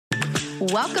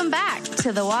Welcome back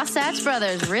to the Wasatch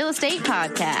Brothers Real Estate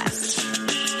Podcast.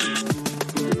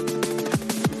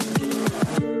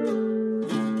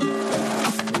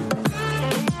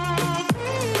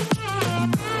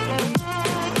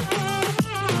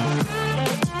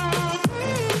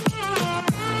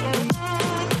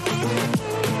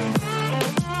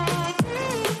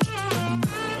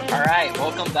 All right,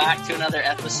 welcome back to another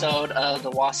episode of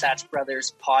the Wasatch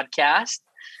Brothers Podcast.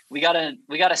 We got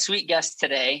a sweet guest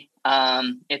today.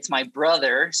 It's my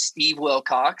brother, Steve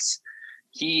Wilcox.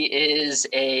 He is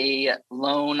a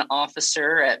loan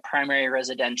officer at Primary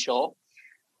Residential.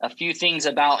 A few things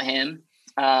about him.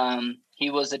 He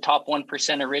was a top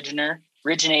 1%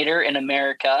 originator in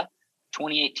America,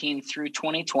 2018 through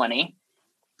 2020.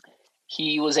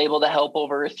 He was able to help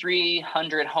over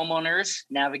 300 homeowners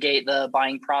navigate the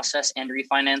buying process and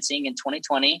refinancing in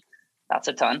 2020. That's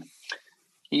a ton.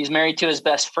 He's married to his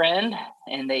best friend,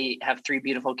 and they have 3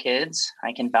 beautiful kids.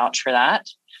 I can vouch for that.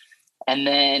 And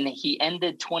then he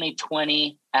ended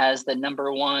 2020 as the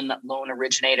number 1 loan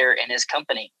originator in his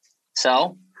company.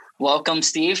 So welcome,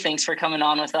 Steve. Thanks for coming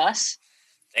on with us.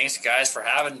 Thanks, guys, for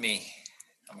having me.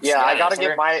 Yeah, I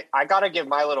gotta give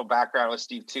my little background with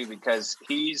Steve too, because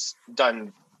he's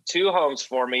done 2 homes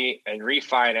for me and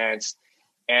refinanced.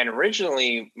 And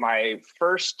originally, my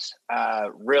first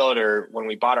realtor, when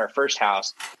we bought our first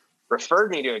house, referred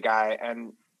me to a guy,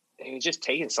 and he was just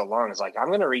taking so long. It's like, I'm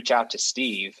going to reach out to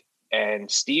Steve,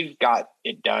 and Steve got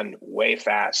it done way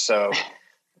fast. So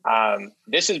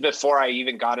this is before I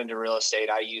even got into real estate.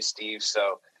 I used Steve,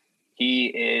 so he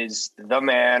is the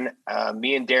man.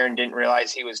 Me and Darren didn't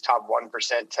realize he was top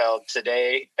 1% till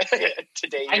today.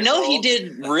 I know he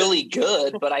did really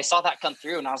good, but I saw that come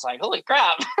through, and I was like, holy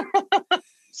crap.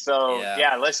 So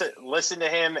yeah, listen to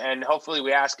him, and hopefully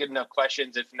we ask good enough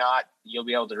questions. If not, you'll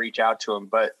be able to reach out to him.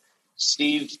 But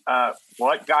Steve,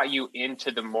 what got you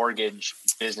into the mortgage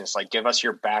business? Like, give us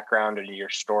your background and your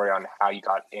story on how you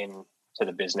got into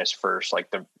the business first,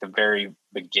 like the very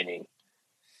beginning.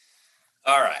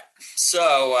 All right.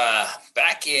 So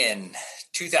back in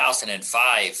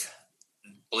 2005,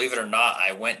 believe it or not,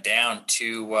 I went down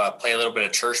to play a little bit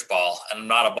of church ball. And I'm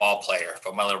not a ball player,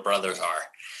 but my little brothers are.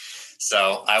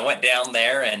 So I went down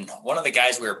there, and one of the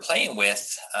guys we were playing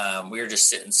with, we were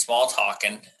just sitting small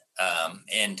talking,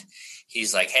 and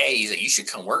he's like, hey, you should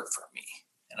come work for me.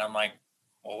 And I'm like,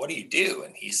 well, what do you do?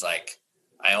 And he's like,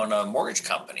 I own a mortgage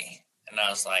company. And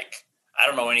I was like, I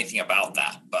don't know anything about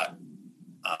that, but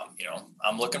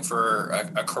I'm looking for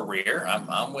a career.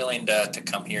 I'm willing to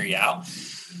come hear you out.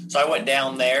 So I went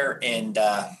down there and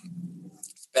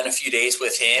spent a few days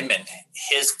with him, and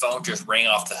his phone just rang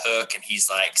off the hook. And he's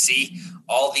like, see,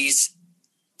 all these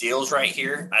deals right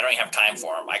here, I don't even have time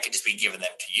for them. I could just be giving them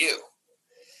to you.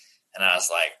 And I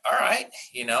was like, all right.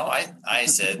 I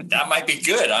said, that might be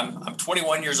good. I'm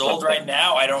 21 years old right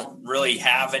now. I don't really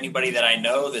have anybody that I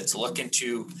know that's looking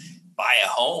to buy a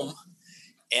home.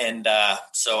 And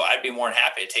so I'd be more than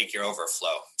happy to take your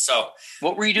overflow. So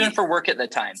what were you doing for work at the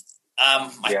time?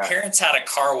 My parents had a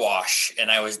car wash,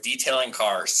 and I was detailing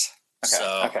cars.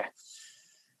 Okay.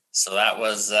 So that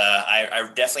was, I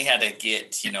definitely had to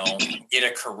get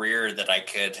a career that I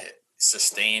could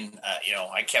sustain.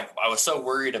 I was so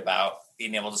worried about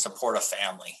being able to support a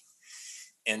family.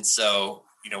 And so,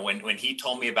 when he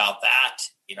told me about that,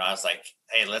 I was like,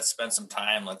 hey, let's spend some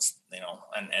time. Let's,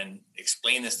 and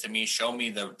explain this to me, show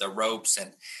me the ropes.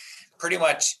 And pretty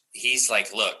much he's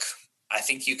like, look, I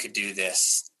think you could do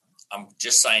this. I'm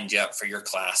just signed you up for your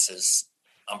classes.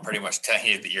 I'm pretty much telling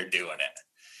you that you're doing it.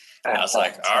 And I was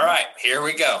like, all right, here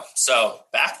we go. So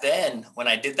back then when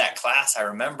I did that class, I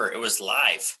remember it was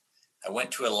live. I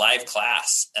went to a live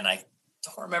class, and I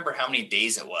don't remember how many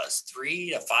days it was,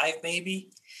 3 to 5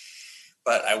 maybe.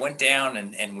 But I went down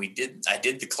and I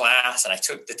did the class, and I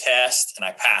took the test, and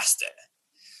I passed it.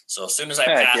 So as soon as I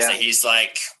passed it, he's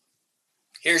like,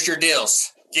 here's your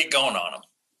deals. Get going on them.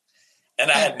 And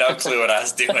I had no clue what I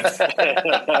was doing.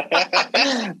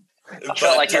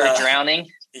 Felt like you were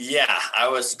drowning. Yeah, I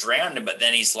was drowning. But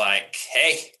then he's like,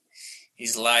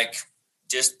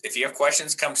 just if you have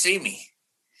questions, come see me.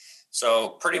 So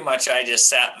pretty much I just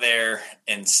sat there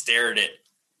and stared at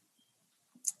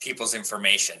people's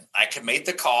information. I could make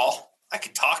the call. I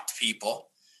could talk to people.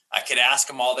 I could ask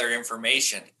them all their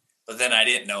information, but then I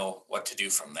didn't know what to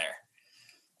do from there.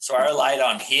 So I relied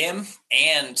on him.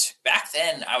 And back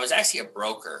then I was actually a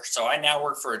broker. So I now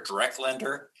work for a direct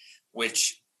lender,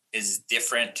 which is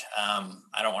different.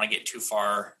 I don't want to get too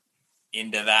far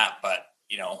into that, but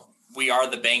we are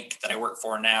the bank that I work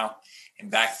for now.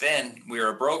 And back then we were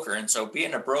a broker. And so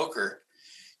being a broker,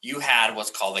 you had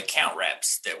what's called account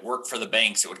reps that work for the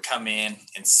banks that would come in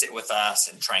and sit with us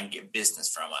and try and get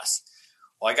business from us.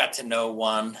 Well, I got to know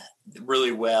one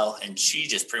really well, and she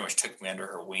just pretty much took me under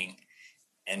her wing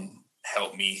and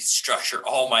helped me structure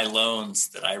all my loans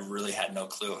that I really had no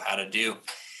clue how to do.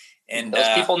 And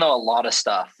those people know a lot of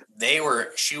stuff.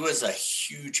 She was a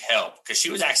huge help because she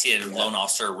was actually a loan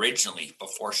officer originally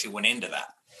before she went into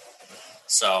that.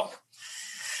 So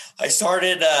I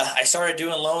started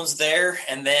doing loans there,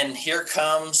 and then here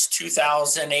comes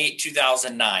 2008,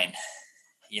 2009,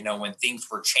 when things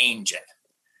were changing.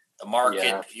 The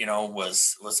market,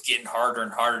 was getting harder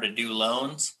and harder to do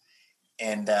loans.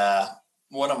 And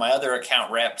one of my other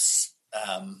account reps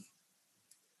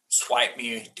swiped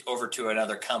me over to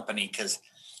another company because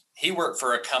he worked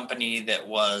for a company that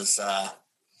was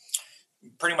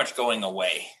pretty much going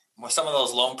away. With some of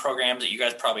those loan programs that you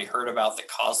guys probably heard about that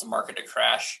caused the market to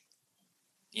crash,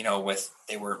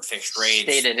 they were fixed rates,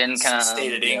 stated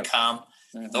income.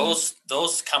 Mm-hmm.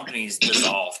 Those companies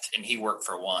dissolved, and he worked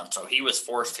for one. So he was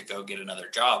forced to go get another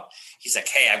job. He's like,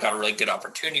 hey, I've got a really good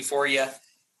opportunity for you.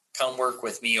 Come work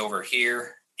with me over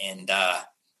here. And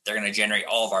they're going to generate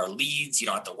all of our leads. You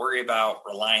don't have to worry about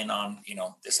relying on,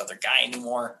 this other guy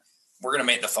anymore. We're going to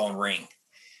make the phone ring.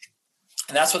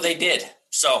 And that's what they did.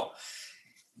 So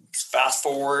fast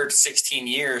forward 16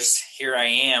 years, here I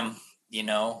am,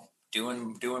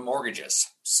 doing mortgages.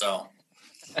 So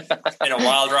it's been a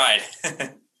wild ride.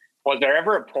 Was there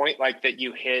ever a point like that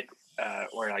you hit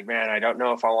where like, man, I don't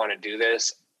know if I want to do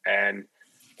this,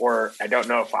 or I don't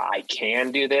know if I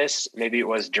can do this? Maybe it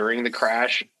was during the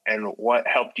crash, and what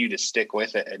helped you to stick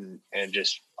with it and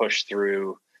just push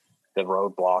through the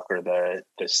roadblock or the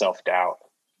self-doubt?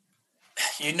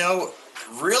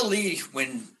 Really,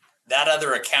 when that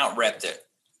other account rep that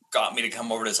got me to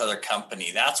come over to this other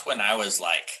company, that's when I was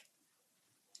like,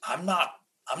 I'm not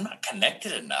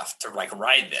connected enough to like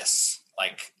ride this.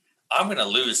 Like, I'm going to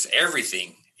lose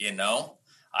everything,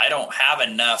 I don't have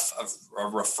enough of a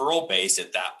referral base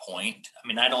at that point. I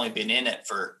mean, I'd only been in it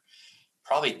for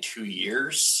probably 2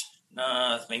 years,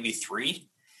 maybe 3,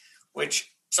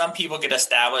 which some people get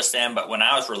established in. But when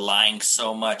I was relying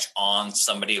so much on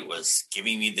somebody that was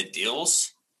giving me the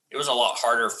deals, it was a lot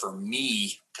harder for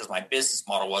me because my business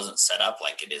model wasn't set up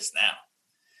like it is now.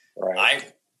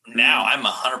 Right. I'm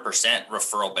 100%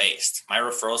 referral based. My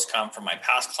referrals come from my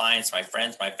past clients, my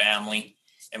friends, my family,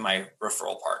 and my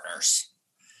referral partners.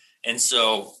 And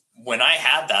so when I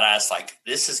had that, I was like,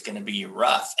 this is going to be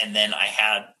rough. And then I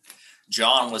had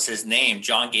John was his name.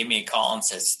 John gave me a call and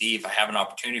said, Steve, I have an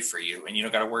opportunity for you. And you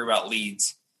don't got to worry about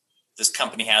leads. This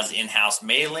company has in-house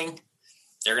mailing.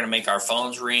 They're going to make our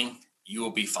phones ring. You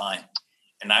will be fine.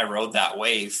 And I rode that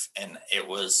wave, and it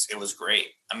was great.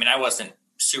 I mean, I wasn't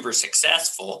super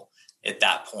successful at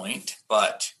that point,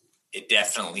 but it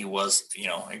definitely was,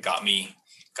 it got me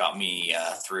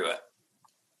through it.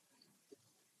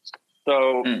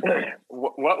 So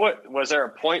what was there a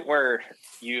point where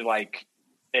you like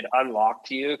it unlocked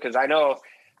you? Because I know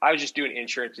I was just doing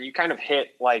insurance, and you kind of hit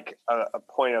like a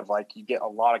point of like you get a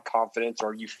lot of confidence,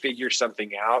 or you figure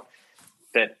something out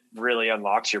that really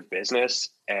unlocks your business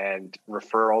and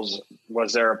referrals.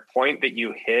 Was there a point that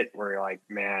you hit where you're like,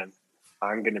 man,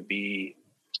 I'm going to be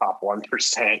top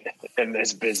 1% in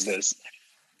this business?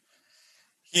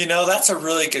 That's a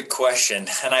really good question.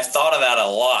 And I've thought of that a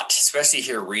lot, especially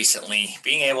here recently,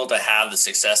 being able to have the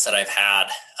success that I've had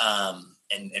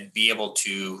and be able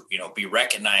to, be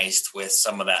recognized with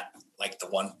some of that, like the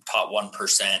top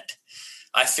 1%.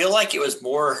 I feel like it was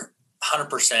more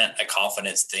 100% a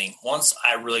confidence thing. Once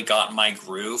I really got in my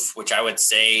groove, which I would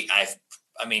say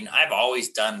I've always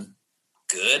done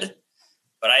good,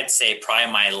 but I'd say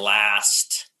probably my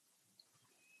last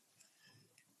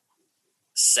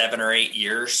 7 or 8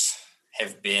 years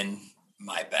have been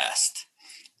my best.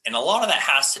 And a lot of that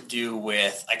has to do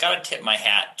with, I got to tip my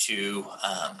hat to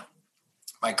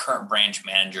my current branch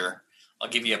manager. I'll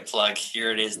give you a plug. Here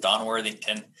it is, Don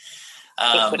Worthington.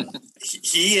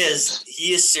 He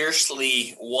is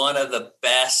seriously one of the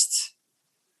best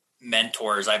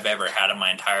mentors I've ever had in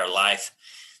my entire life.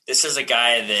 This is a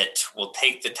guy that will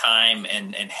take the time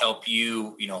and help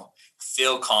you,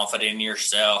 feel confident in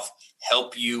yourself,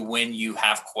 help you when you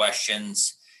have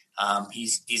questions.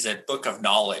 He's a book of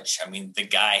knowledge. I mean, the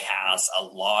guy has a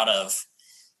lot of,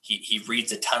 he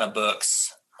reads a ton of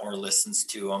books or listens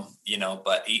to them,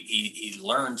 but he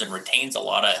learns and retains a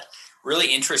lot of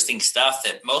really interesting stuff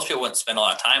that most people wouldn't spend a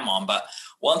lot of time on. But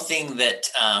one thing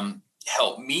that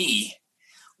helped me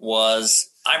was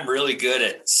I'm really good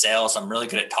at sales. I'm really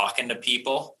good at talking to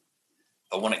people.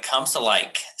 But when it comes to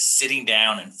like sitting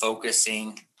down and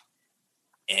focusing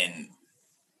and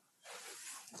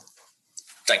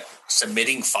like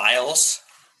submitting files,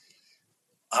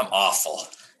 I'm awful.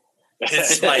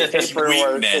 It's my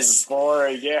weakness. Is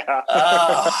boring,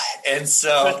 yeah. And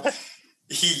so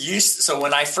so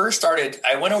when I first started,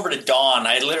 I went over to Dawn.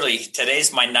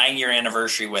 Today's my 9-year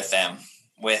anniversary with them,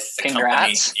 with the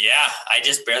Congrats. company. Yeah. I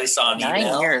just barely saw an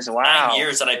email. 9 years. Wow. 9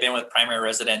 years that I've been with Primary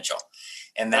Residential.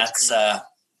 And that's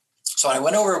so I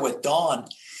went over with Dawn.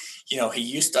 You know, he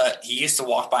used to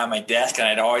walk by my desk and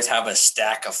I'd always have a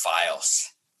stack of files.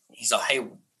 He's like, "Hey,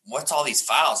 what's all these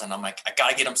files?" And I'm like, "I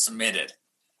got to get them submitted."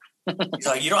 He's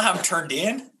like, "You don't have them turned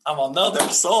in?" I'm like, "No, they're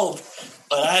sold,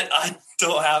 but I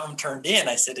don't have them turned in."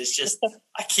 I said, "It's just,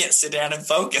 I can't sit down and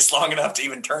focus long enough to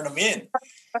even turn them in."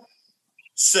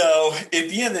 So at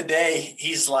the end of the day,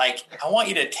 he's like, "I want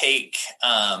you to take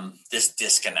this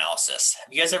DISC analysis."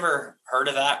 Have you guys ever heard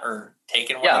of that or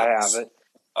taken one? Yeah, I have it.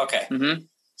 Okay. Mm-hmm.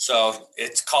 So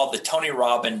it's called the Tony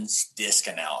Robbins DISC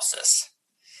analysis.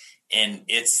 And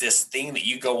it's this thing that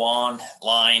you go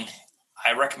online.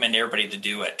 I recommend everybody to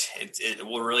do it. It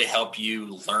will really help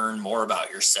you learn more about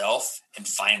yourself and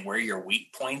find where your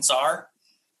weak points are,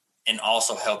 and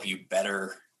also help you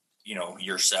better,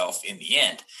 yourself in the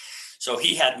end. So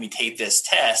he had me take this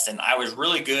test, and I was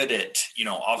really good at,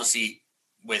 obviously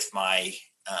with my,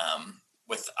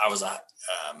 I was a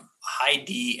high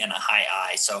D and a high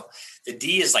I. So the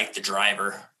D is like the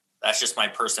driver. That's just my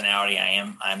personality. I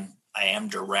am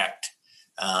direct.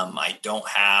 I don't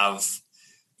have,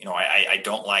 I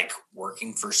don't like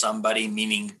working for somebody,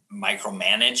 meaning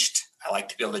micromanaged. I like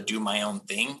to be able to do my own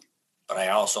thing, but I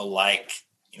also like,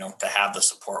 to have the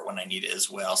support when I need it as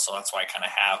well. So that's why I kind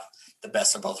of have the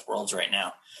best of both worlds right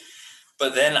now.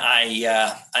 But then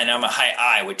I'm a high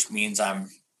I, which means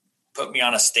put me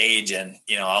on a stage and,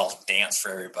 I'll dance for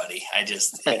everybody.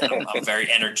 I'm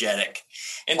very energetic.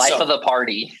 And Life of the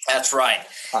party. That's right.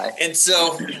 Hi. And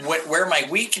so where my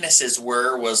weaknesses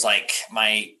was like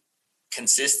my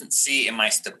consistency and my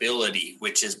stability,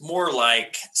 which is more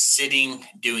like sitting,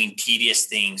 doing tedious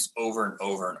things over and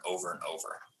over and over and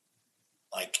over.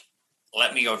 Like,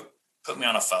 put me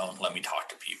on a phone. Let me talk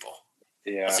to people.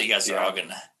 Yeah. So you guys are all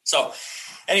gonna. So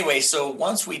anyway, so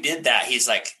once we did that, he's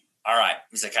like, "All right."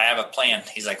 He's like, "I have a plan."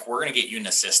 He's like, "We're going to get you an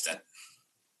assistant.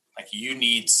 Like, you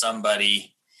need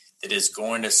somebody that is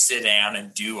going to sit down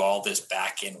and do all this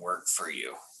back end work for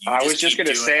you." I was just going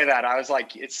to say that. I was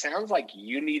like, it sounds like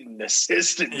you need an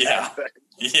assistant. Yeah.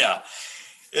 Yeah.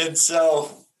 And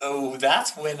so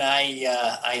that's when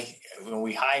when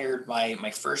we hired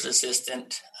my first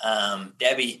assistant,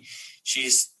 Debbie.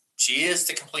 She is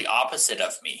the complete opposite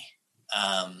of me.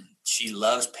 She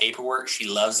loves paperwork. She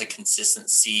loves the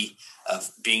consistency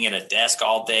of being at a desk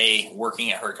all day,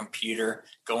 working at her computer,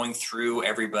 going through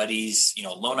everybody's,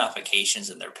 loan applications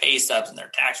and their pay stubs and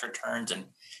their tax returns. And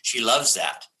she loves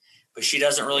that, but she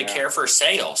doesn't really care for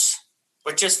sales,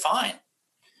 which is fine.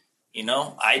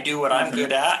 I do what I'm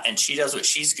good at, and she does what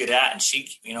she's good at.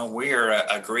 And we're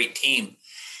a great team.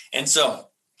 And so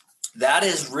that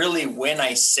is really when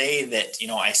I say that,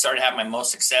 I started having my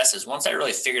most successes. Once I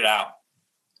really figured out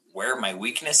where my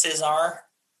weaknesses are,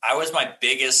 I was my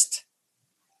biggest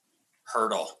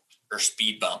hurdle or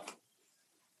speed bump.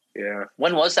 Yeah.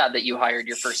 When was that you hired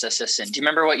your first assistant? Do you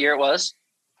remember what year it was?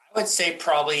 I would say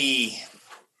probably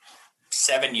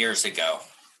 7 years ago.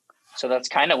 So that's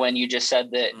kind of when you just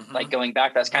said that, like going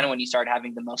back, that's kind of when you started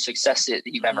having the most success that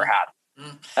you've ever had.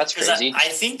 Mm-hmm. That's crazy. I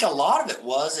think a lot of it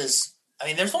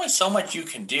there's only so much you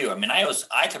can do.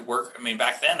 I could work.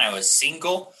 Back then I was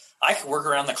single. I could work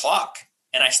around the clock,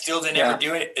 and I still didn't ever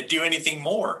do anything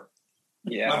more.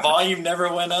 Yeah. My volume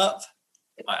never went up.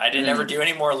 I didn't ever do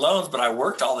any more loans, but I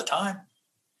worked all the time.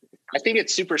 I think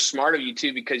it's super smart of you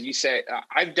too, because you say,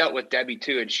 I've dealt with Debbie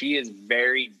too, and she is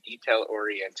very detail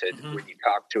oriented when you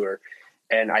talk to her.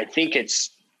 And I think it's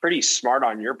pretty smart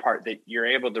on your part that you're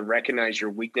able to recognize your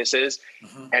weaknesses.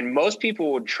 And most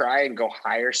people would try and go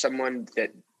hire someone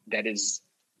that is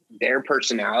their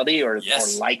personality or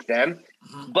like them.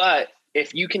 But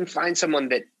if you can find someone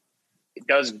that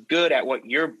does good at what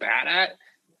you're bad at,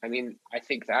 I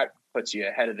think that puts you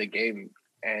ahead of the game.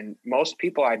 And most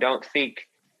people, I don't think,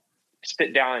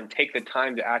 sit down and take the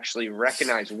time to actually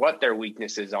recognize what their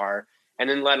weaknesses are, and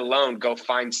then let alone go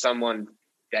find someone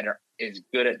that is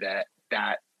good at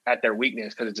that at their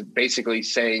weakness, because it's basically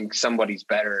saying somebody's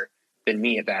better than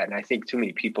me at that. And I think too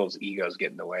many people's egos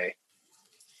get in the way.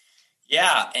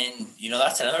 Yeah. And,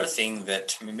 that's another thing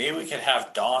that maybe we could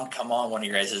have Don come on one of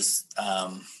your guys'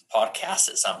 podcasts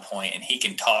at some point, and he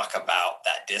can talk about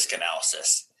that DISC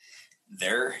analysis.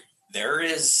 There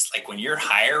is, like, when you're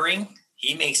hiring,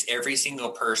 he makes every single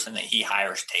person that he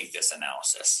hires take this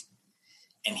analysis.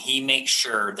 and he makes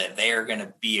sure that they are going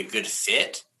to be a good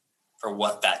fit for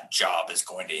what that job is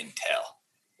going to entail.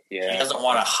 Yeah, he doesn't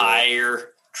want to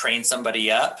train somebody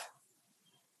up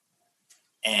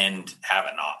and have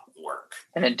it not work.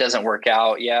 And it doesn't work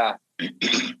out. Yeah.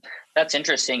 That's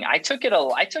interesting. I took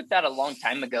that a long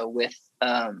time ago with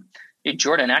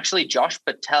Jordan. Actually, Josh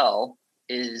Patel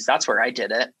that's where I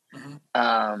did it.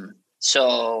 Mm-hmm.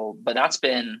 But that's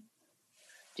been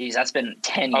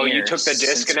 10 years. Oh, you took the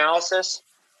disc analysis?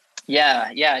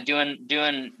 Yeah.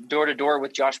 Doing door to door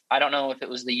with Josh. I don't know if it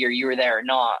was the year you were there or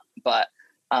not, but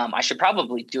I should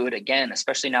probably do it again,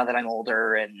 especially now that I'm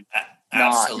older and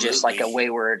not just like a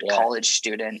wayward college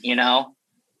student, you know?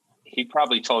 He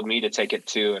probably told me to take it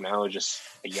too, and I was just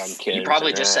a young kid. You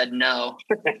probably just said no.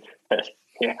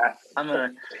 Yeah. I'm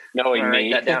going to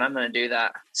write that down. I'm going to do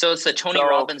that. So it's the Tony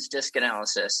Robbins disc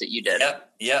analysis that you did.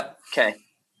 Yep. Okay.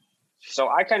 So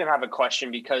I kind of have a question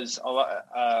because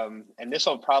and this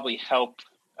will probably help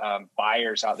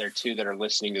buyers out there too that are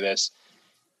listening to this.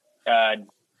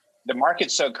 The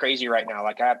market's so crazy right now.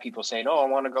 Like I have people saying, "Oh, I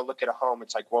want to go look at a home."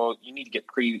 It's like, well, you need to get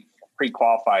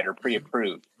pre-qualified or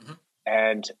pre-approved. Mm-hmm.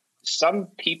 And some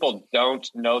people don't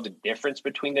know the difference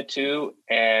between the two.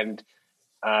 And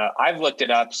I've looked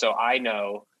it up, so I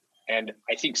know. And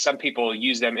I think some people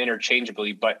use them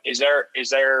interchangeably. But is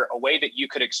there a way that you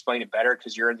could explain it better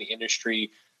because you're in the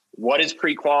industry? What is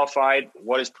pre-qualified?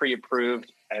 What is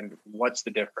pre-approved? And what's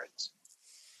the difference?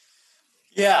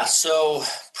 Yeah, so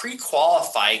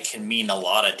pre-qualified can mean a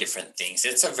lot of different things.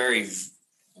 It's a very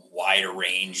wide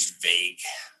range, vague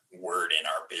word in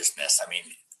our business. I mean,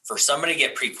 for somebody to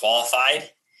get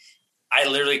pre-qualified, I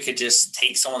literally could just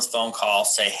take someone's phone call,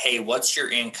 say, "Hey, what's your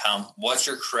income? What's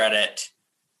your credit?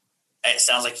 It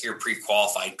sounds like you're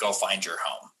pre-qualified. Go find your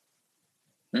home."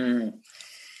 Mm.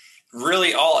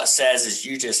 Really, all it says is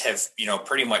you just have,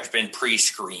 pretty much been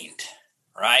pre-screened,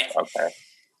 right? Okay.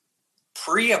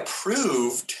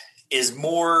 Pre-approved is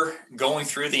more going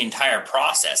through the entire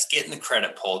process, getting the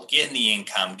credit pulled, getting the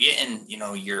income, getting,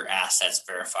 your assets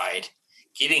verified,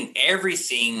 getting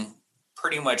everything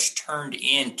pretty much turned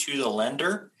into the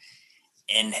lender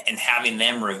and having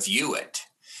them review it.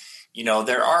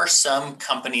 There are some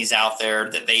companies out there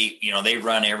that they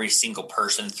run every single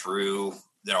person through,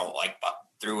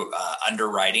 through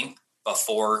underwriting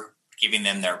before giving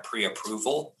them their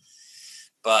pre-approval.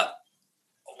 But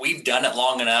we've done it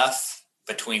long enough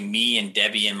between me and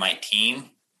Debbie and my team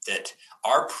that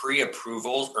our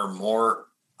pre-approvals are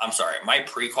my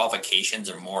pre-qualifications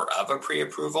are more of a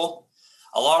pre-approval.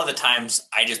 A lot of the times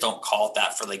I just don't call it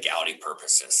that for legality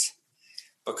purposes.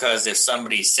 Because if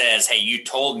somebody says, "Hey, you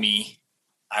told me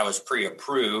I was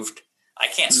pre-approved," I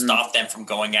can't stop them from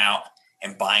going out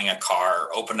and buying a car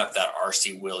or open up that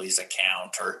RC Willie's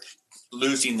account or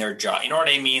losing their job. You know what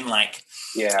I mean?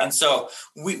 Yeah. And so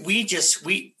we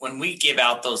when we give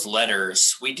out those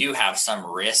letters, we do have some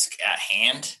risk at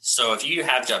hand. So if you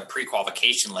have a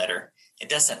pre-qualification letter, it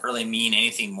doesn't really mean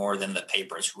anything more than the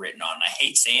paper is written on. I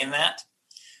hate saying that,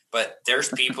 but there's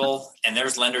people and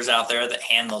there's lenders out there that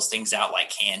hand those things out like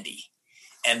candy.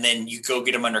 And then you go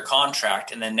get them under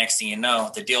contract. And then next thing you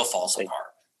know, the deal falls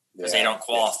apart because they don't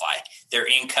qualify. Their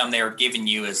income they were giving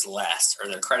you is less, or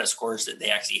their credit scores that they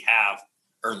actually have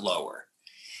are lower.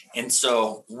 And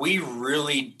so we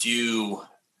really do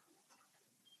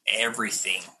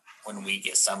everything when we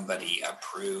get somebody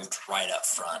approved right up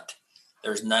front.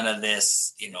 There's none of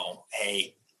this,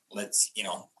 "Hey, let's,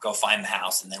 go find the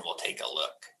house and then we'll take a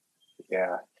look."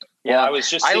 Yeah. Yeah. Well,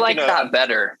 I like that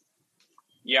better.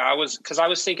 Yeah, I was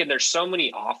thinking there's so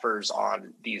many offers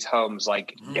on these homes.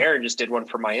 Like Darren just did one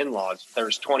for my in-laws.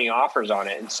 There's 20 offers on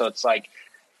it. And so it's like,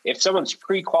 if someone's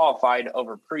pre-qualified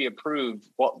over pre-approved,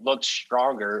 what looks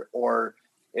stronger? Or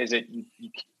is it,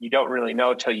 you don't really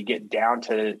know till you get down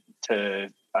to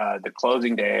the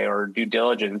closing day or due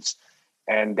diligence,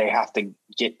 and they have to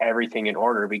get everything in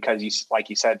order because like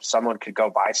you said, someone could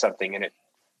go buy something and it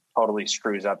totally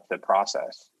screws up the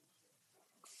process.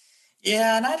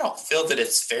 Yeah, and I don't feel that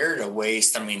it's fair to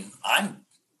waste. I mean, I'm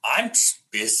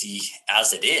busy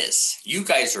as it is. You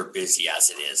guys are busy as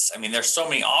it is. I mean, there's so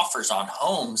many offers on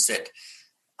homes that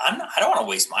I don't want to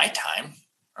waste my time.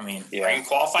 I mean, Are you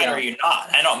qualified or are you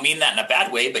not? I don't mean that in a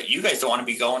bad way, but you guys don't want to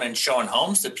be going and showing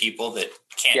homes to people that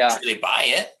can't really buy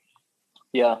it.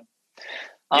 Yeah.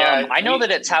 I know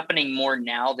that it's happening more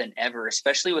now than ever,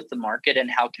 especially with the market and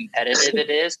how competitive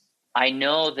it is. I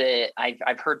know that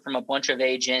I've heard from a bunch of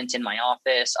agents in my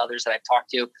office, others that I've talked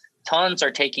to, tons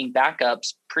are taking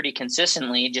backups pretty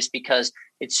consistently just because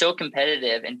it's so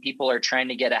competitive and people are trying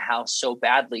to get a house so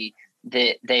badly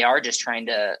that they are just trying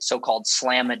to so-called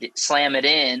slam it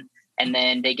in And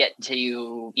then they get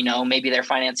to, maybe they're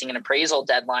financing an appraisal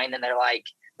deadline and they're like,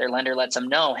 their lender lets them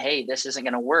know, hey, this isn't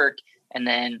going to work. And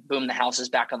then boom, the house is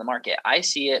back on the market. I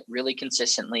see it really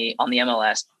consistently on the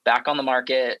MLS, back on the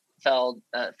market,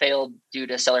 failed due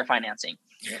to seller financing.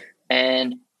 Yeah.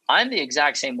 And I'm the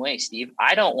exact same way, Steve.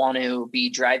 I don't want to be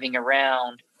driving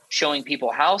around showing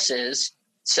people houses,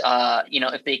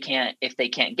 if they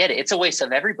can't get it. It's a waste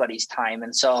of everybody's time.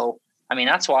 And so, I mean,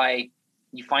 that's why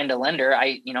you find a lender.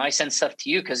 I send stuff to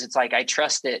you because it's like, I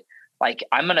trust it. Like,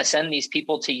 I'm going to send these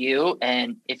people to you.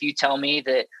 And if you tell me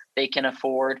that they can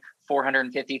afford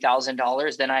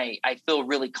 $450,000, then I feel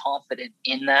really confident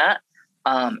in that.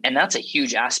 And that's a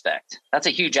huge aspect. That's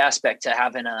a huge aspect to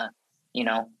having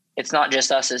it's not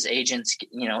just us as agents,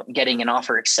 getting an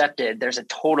offer accepted. There's a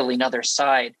totally another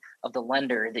side of the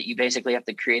lender that you basically have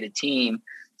to create a team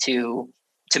to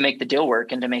make the deal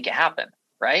work and to make it happen.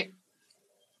 Right.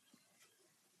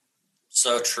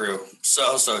 So true.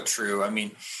 So true. I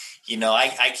mean,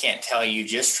 I can't tell you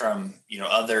just from,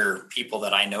 other people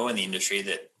that I know in the industry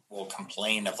that will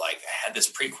complain of like, I had this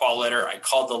pre-qual letter. I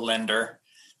called the lender.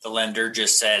 The lender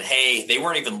just said, hey, they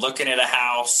weren't even looking at a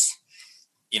house.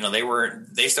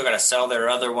 They still got to sell their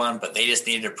other one, but they just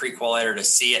needed a pre-qual letter to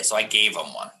see it. So I gave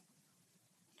them one.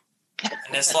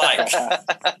 And it's like,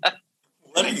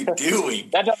 what are you doing?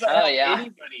 That doesn't help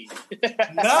anybody.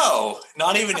 No,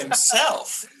 not even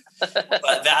himself.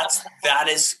 But that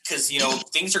is because,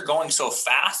 things are going so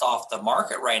fast off the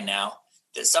market right now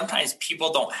that sometimes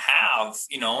people don't have,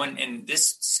 and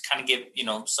this kind of give,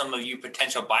 some of you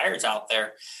potential buyers out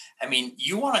there. I mean,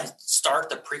 you want to start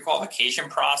the pre-qualification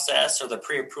process or the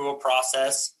pre-approval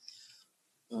process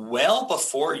well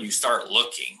before you start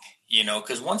looking,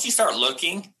 because once you start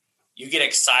looking, you get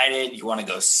excited. You want to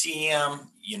go see them.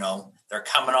 They're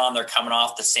coming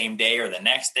off the same day or the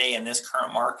next day in this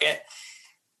current market.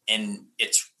 And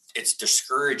it's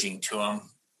discouraging to them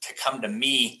to come to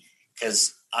me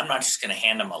because I'm not just going to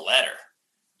hand them a letter.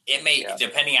 It may,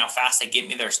 depending how fast they get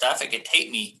me their stuff, it could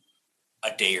take me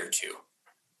a day or two.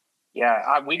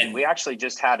 Yeah, we actually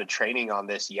just had a training on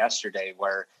this yesterday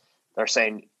where they're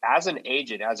saying, as an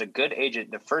agent, as a good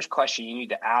agent, the first question you need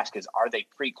to ask is, are they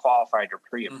pre-qualified or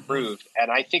pre-approved? Mm-hmm.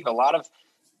 And I think a lot of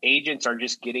agents are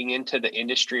just getting into the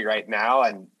industry right now,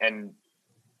 and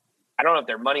I don't know if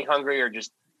they're money hungry or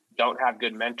just don't have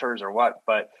good mentors or what,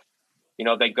 but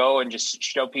they go and just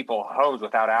show people homes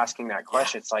without asking that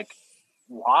question. It's like,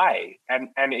 why? And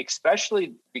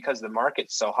especially because the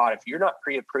market's so hot, if you're not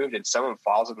pre-approved and someone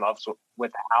falls in love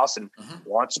with the house and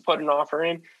wants to put an offer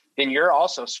in, then you're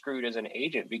also screwed as an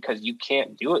agent because you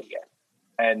can't do it yet.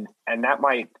 And that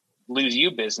might lose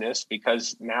you business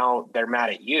because now they're mad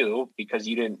at you because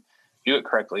you didn't do it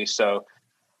correctly. So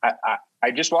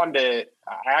I just wanted to,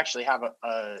 I actually have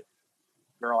a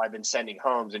girl I've been sending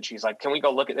homes, and she's like, can we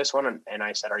go look at this one? And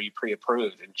I said, are you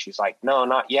pre-approved? And she's like, no,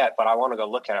 not yet, but I want to go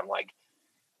look at it. I'm like,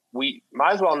 we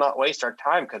might as well not waste our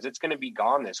time because it's going to be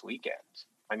gone this weekend.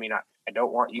 I mean, I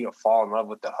don't want you to fall in love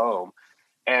with the home.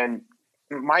 And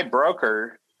my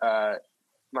brokerage,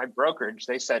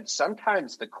 they said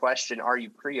sometimes the question, are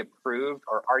you pre-approved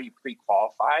or are you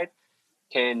pre-qualified,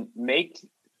 can make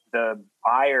the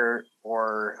buyer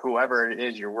or whoever it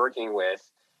is you're working with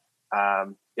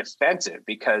offensive,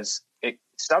 because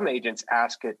some agents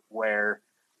ask it where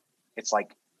it's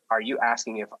like, are you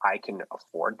asking if I can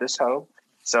afford this home?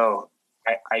 So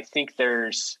I think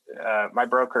there's my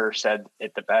broker said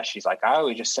it the best. She's like, I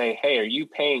always just say, hey, are you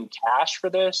paying cash for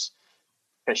this?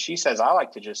 Because she says, I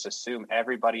like to just assume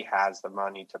everybody has the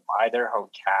money to buy their home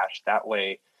cash. That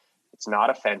way it's not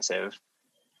offensive.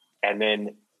 And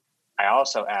then I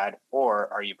also add, or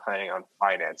are you planning on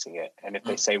financing it? And if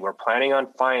they say we're planning on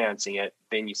financing it,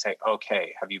 then you say,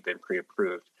 okay, have you been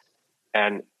pre-approved?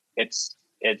 And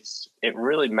it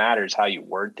really matters how you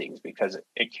word things, because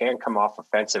it can come off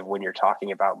offensive when you're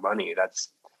talking about money. That's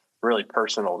really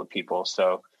personal to people.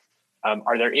 So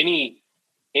are there any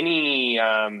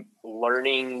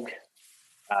learning,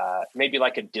 maybe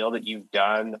like a deal that you've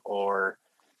done or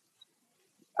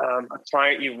a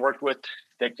client you've worked with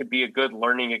that could be a good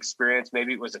learning experience?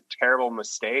 Maybe it was a terrible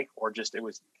mistake or just it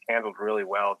was handled really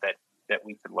well that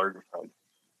we could learn from.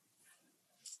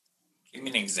 Give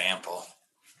me an example.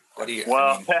 What do you?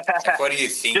 Well, I mean, like, what do you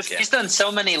think? He's done so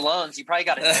many loans. You probably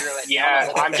got to zero it. Yeah,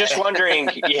 I'm just wondering.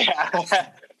 Yeah,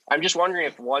 I'm just wondering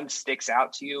if one sticks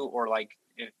out to you, or like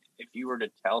if you were to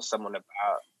tell someone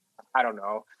about, I don't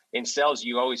know, in sales,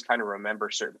 you always kind of remember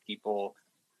certain people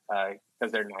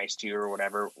because they're nice to you or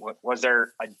whatever. Was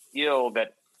there a deal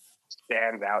that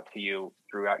stands out to you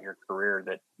throughout your career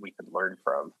that we could learn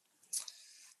from?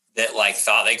 That like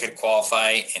thought they could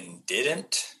qualify and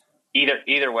didn't?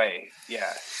 Either way.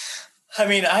 Yeah. I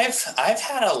mean, I've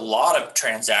had a lot of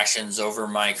transactions over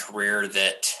my career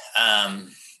that,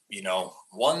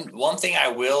 one thing I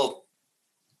will,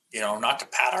 not to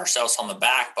pat ourselves on the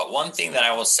back, but one thing that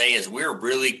I will say is we're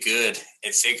really good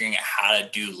at figuring out how to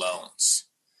do loans.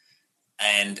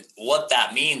 And what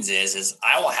that means is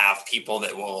I will have people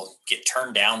that will get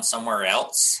turned down somewhere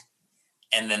else.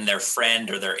 And then their friend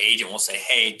or their agent will say,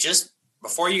 hey, just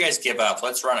before you guys give up,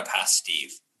 let's run it past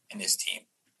Steve and his team.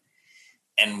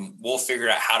 And we'll figure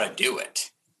out how to do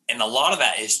it. And a lot of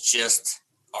that is just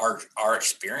our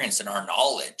experience and our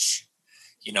knowledge.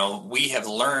 We have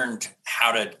learned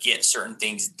how to get certain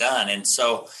things done. And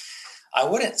so I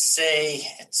wouldn't say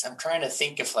I'm trying to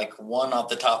think of like one off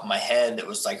the top of my head that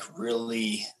was like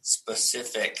really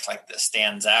specific, like that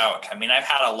stands out. I mean, I've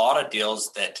had a lot of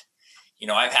deals that,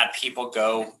 I've had people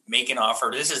go make an offer.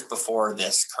 This is before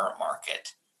this current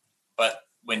market, but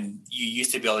when you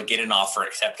used to be able to get an offer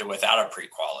accepted without a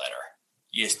pre-qual letter,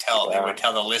 you just they would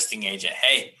tell the listing agent,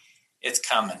 hey, it's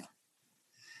coming.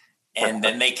 And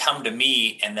then they come to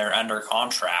me and they're under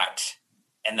contract,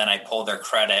 and then I pull their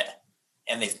credit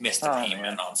and they've missed a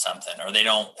payment on something, or they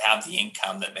don't have the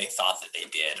income that they thought that they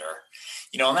did, or,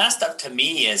 and that stuff to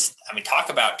me is, talk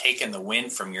about taking the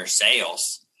wind from your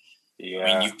sails.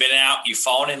 Yeah. You've been out, you've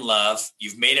fallen in love,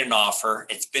 you've made an offer,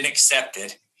 it's been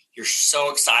accepted. You're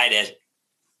so excited.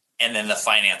 And then the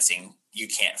financing, you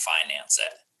can't finance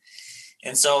it.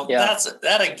 And so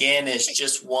that again is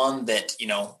just one that,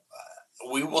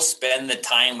 we will spend the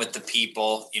time with the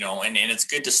people, and it's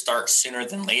good to start sooner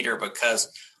than later,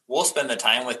 because we'll spend the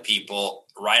time with people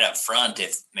right up front.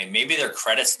 If maybe their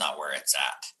credit's not where it's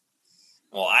at.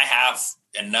 Well, I have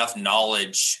enough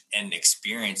knowledge and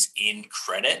experience in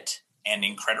credit and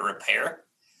in credit repair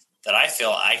that I feel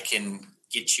I can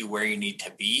get you where you need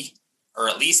to be, or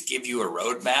at least give you a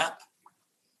roadmap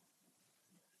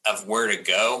of where to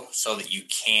go so that you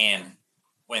can,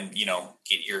 when,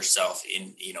 get yourself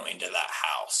into that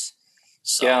house.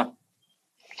 So, yeah.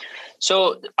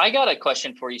 So I got a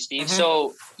question for you, Steve. Mm-hmm.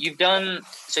 So you've done,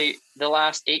 the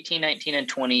last 18, 19, and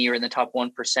 20, you're in the top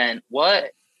 1%.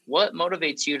 What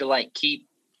motivates you to like keep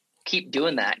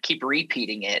doing that, keep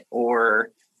repeating it, or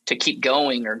to keep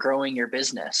going or growing your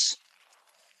business?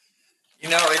 At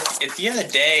the end of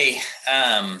the day,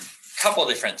 a couple of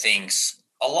different things.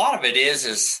 A lot of it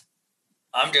is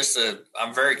I'm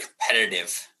very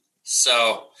competitive.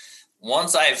 So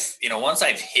once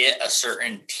I've hit a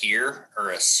certain tier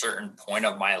or a certain point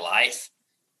of my life,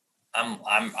 I'm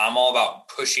all about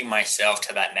pushing myself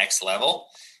to that next level.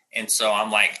 And so I'm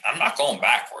not going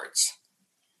backwards.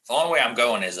 The only way I'm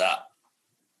going is up.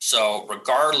 So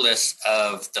regardless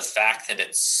of the fact that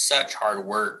it's such hard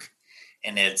work,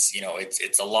 and it's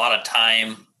a lot of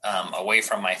time away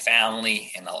from my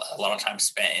family, and a lot of time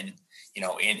spent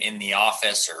in the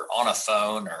office or on a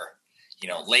phone, or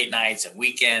late nights and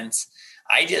weekends,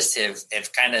 I just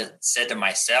have kind of said to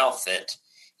myself that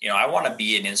I want to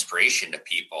be an inspiration to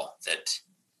people,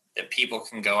 that people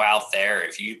can go out there.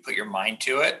 If you put your mind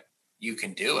to it, you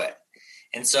can do it.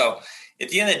 And so at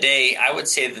the end of the day, I would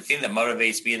say the thing that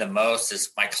motivates me the most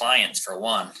is my clients, for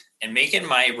one, and making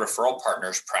my referral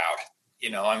partners proud.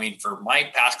 For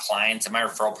my past clients and my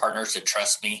referral partners to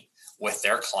trust me with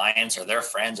their clients or their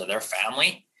friends or their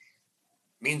family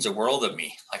means the world of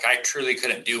me. Like, I truly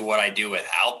couldn't do what I do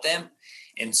without them.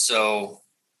 And so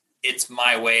it's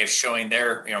my way of showing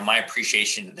my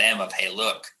appreciation to them of, hey,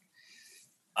 look,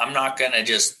 I'm not going to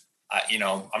just,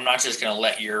 I'm not just going to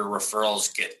let your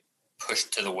referrals get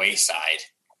pushed to the wayside.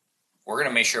 We're going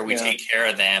to make sure we take care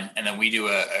of them, and then we do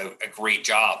a great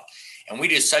job. And we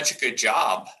do such a good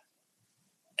job,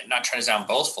 and not trying to sound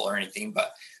boastful or anything,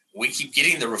 but we keep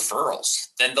getting the referrals.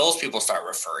 Then those people start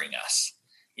referring us,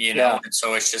 and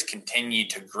so it's just continued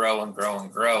to grow and grow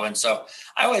and grow. And so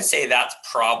I would say that's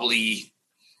probably,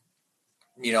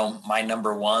 my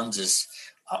number ones is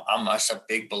I'm just a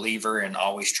big believer in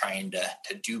always trying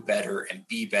to do better and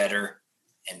be better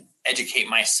and educate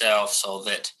myself, so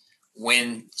that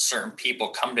when certain people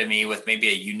come to me with maybe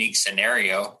a unique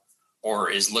scenario,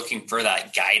 or is looking for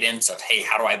that guidance of, hey,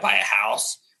 how do I buy a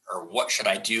house, or what should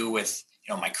I do with,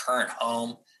 my current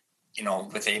home,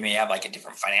 but they may have like a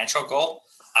different financial goal.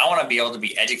 I want to be able to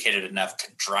be educated enough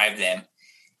to drive them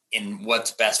in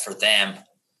what's best for them,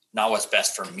 not what's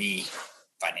best for me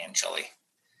financially.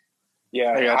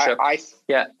 Yeah. I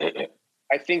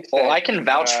think that, I can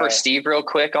vouch for Steve real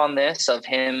quick on this, of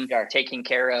him taking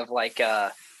care of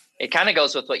it kind of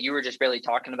goes with what you were just barely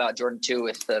talking about, Jordan, too,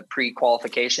 with the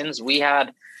pre-qualifications. I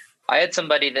had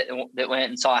somebody that went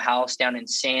and saw a house down in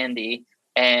Sandy,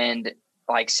 and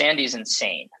Sandy is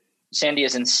insane. Sandy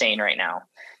is insane right now.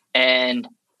 and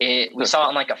we saw it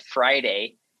on like a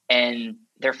Friday, and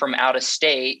they're from out of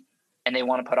state, and they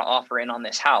want to put an offer in on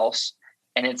this house,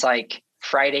 and it's like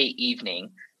Friday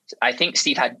evening. I think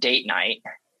Steve had date night,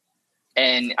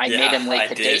 and I made him late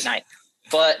to date night,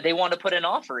 but they want to put an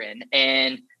offer in,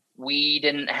 and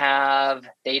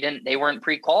they weren't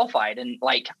pre-qualified. And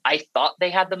like, I thought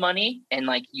they had the money, and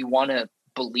like, you want to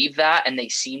believe that, and they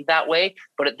seemed that way.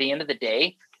 But at the end of the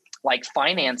day, like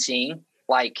financing,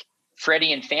 like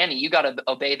Freddie and Fannie, you got to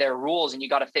obey their rules and you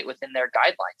got to fit within their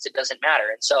guidelines. It doesn't matter.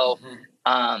 And so,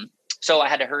 so I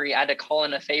had to hurry. I had to call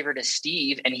in a favor to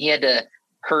Steve, and he had to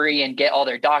hurry and get all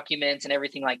their documents and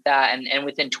everything like that. And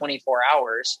within 24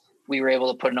 hours, we were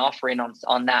able to put an offer in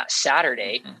on that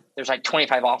Saturday. There's like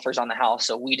 25 offers on the house.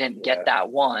 So we didn't get that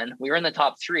one. We were in the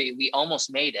top 3. We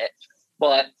almost made it,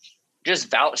 but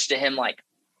just vouched to him, like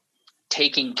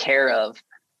taking care of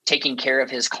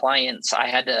his clients.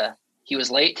 He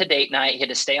was late to date night. He had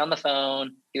to stay on the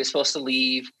phone. He was supposed to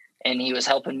leave, and he was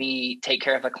helping me take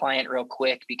care of a client real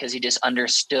quick because he just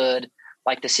understood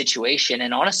like the situation.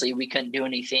 And honestly, we couldn't do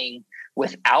anything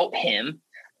without him.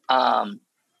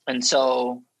 And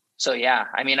so yeah,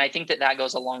 I mean, I think that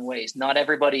goes a long ways. Not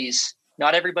everybody's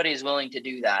willing to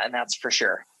do that. And that's for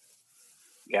sure.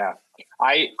 Yeah.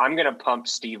 I'm going to pump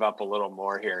Steve up a little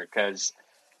more here, because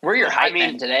we're your hype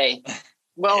man today.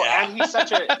 Well, and he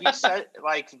said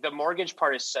like the mortgage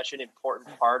part is such an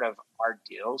important part of our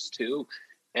deals too.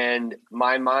 And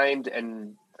my mind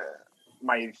and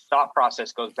my thought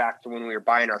process goes back to when we were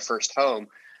buying our first home.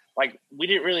 Like, we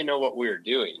didn't really know what we were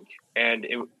doing. And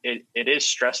it is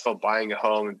stressful buying a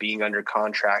home and being under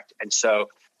contract. And so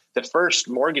the first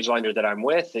mortgage lender that I'm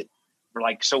with, we're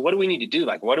like, so what do we need to do?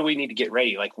 Like, what do we need to get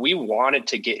ready? Like, we wanted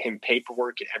to get him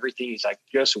paperwork and everything. He's like,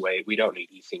 just wait, we don't need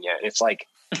anything yet. And it's like,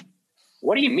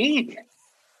 what do you mean?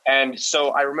 And so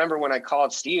I remember when I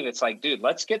called Steve, it's like, dude,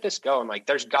 let's get this going. Like,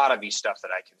 there's gotta be stuff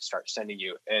that I can start sending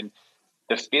you. And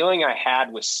the feeling I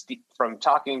had from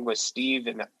talking with Steve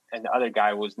and the other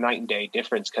guy was night and day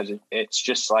difference, because it's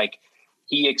just like,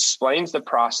 he explains the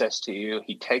process to you.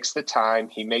 He takes the time.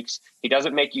 He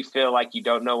doesn't make you feel like you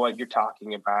don't know what you're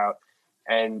talking about.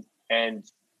 And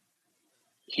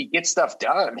he gets stuff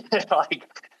done. Like,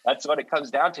 that's what it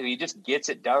comes down to. He just gets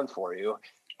it done for you.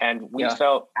 And we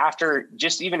felt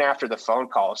even after the phone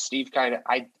call, Steve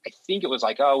I think it was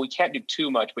like, oh, we can't do too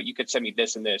much, but you could send me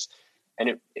this and this.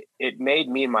 And it made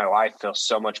me and my wife feel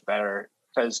so much better,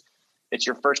 because it's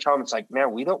your first home. It's like,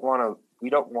 man, we don't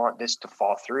want this to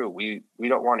fall through. We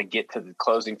don't want to get to the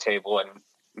closing table and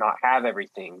not have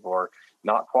everything or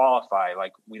not qualify.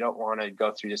 Like, we don't want to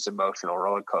go through this emotional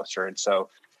roller coaster. And so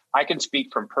I can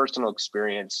speak from personal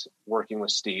experience working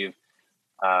with Steve.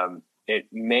 It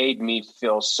made me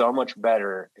feel so much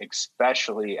better,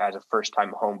 especially as a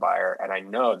first-time home buyer. And I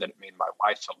know that it made my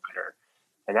wife feel better.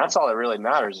 And that's all that really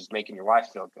matters, is making your wife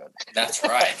feel good. That's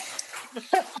right.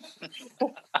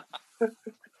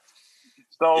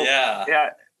 So,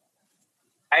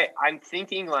 I'm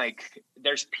thinking, like,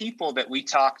 there's people that we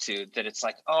talk to that it's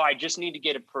like, oh, I just need to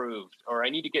get approved, or I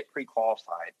need to get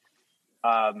pre-qualified.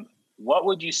 What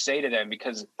would you say to them?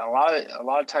 Because a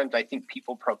lot of times I think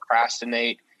people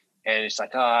procrastinate, and it's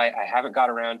like, oh, I haven't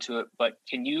got around to it. But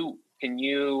can you,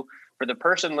 for the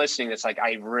person listening that's like,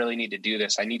 I really need to do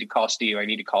this, I need to call Steve, I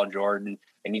need to call Jordan,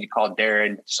 I need to call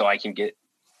Darren so I can get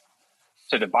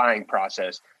to the buying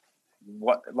process.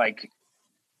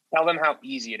 Tell them how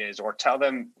easy it is, or tell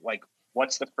them, like,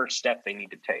 what's the first step they need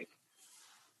to take.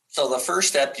 So the first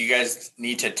step you guys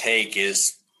need to take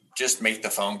is just make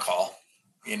the phone call.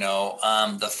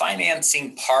 The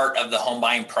financing part of the home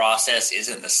buying process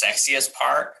isn't the sexiest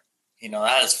part.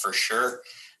 That is for sure.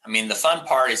 I mean, the fun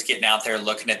part is getting out there,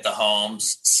 looking at the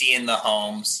homes, seeing the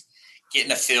homes,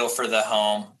 getting a feel for the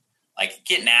home, like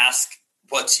getting asked,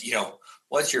 what's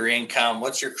your income?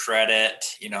 What's your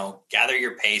credit? Gather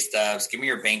your pay stubs, give me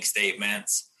your bank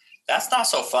statements. That's not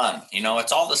so fun.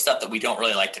 It's all the stuff that we don't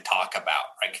really like to talk about.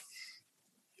 Like,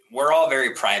 we're all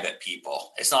very private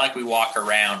people. It's not like we walk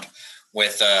around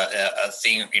with a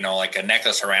thing, like a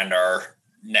necklace around our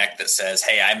neck that says,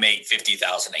 hey, I make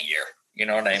 $50,000 a year. You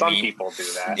know what I mean? Some people do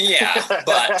that. Yeah,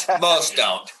 but most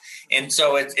don't. And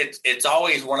so it's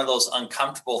always one of those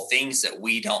uncomfortable things that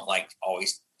we don't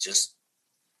always just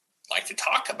like to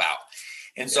talk about.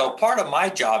 And so part of my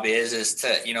job is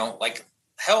to,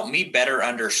 help me better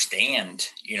understand,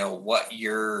 what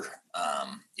your,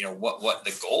 what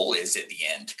the goal is at the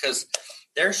end. Because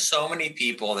there's so many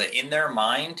people that in their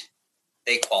mind,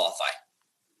 they qualify.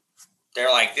 They're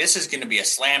like, this is going to be a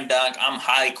slam dunk. I'm a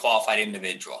highly qualified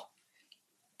individual.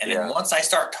 And then once I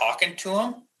start talking to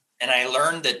them and I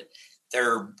learn that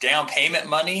their down payment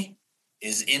money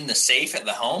is in the safe at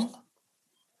the home,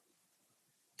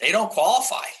 they don't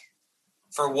qualify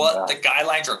for what the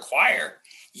guidelines require.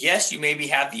 Yes, you maybe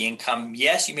have the income.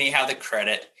 Yes, you may have the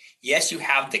credit. Yes, you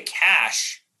have the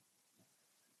cash,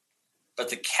 but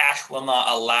the cash will not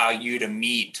allow you to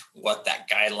meet what that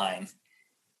guideline,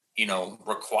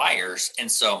 requires.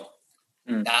 And so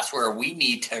that's where we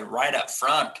need to right up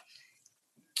front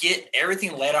get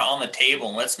everything laid out on the table.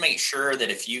 And let's make sure that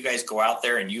if you guys go out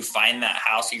there and you find that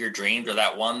house of your dreams, or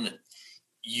that one that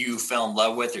you fell in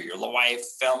love with, or your wife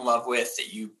fell in love with,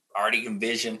 that you already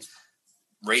envisioned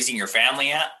raising your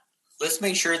family at, let's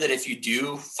make sure that if you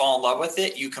do fall in love with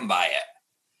it, you can buy it.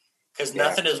 Because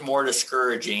nothing is more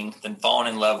discouraging than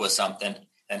falling in love with something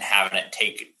and having it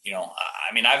take,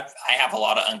 I have a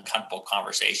lot of uncomfortable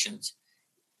conversations,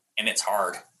 and it's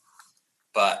hard,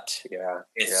 but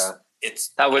it's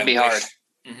that would be hard.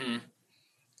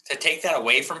 To take that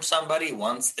away from somebody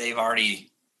once they've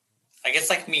already, I guess,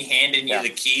 like me handing you the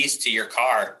keys to your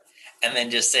car and then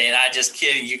just saying, "I just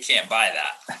kidding, you can't buy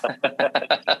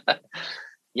that."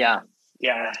 Yeah.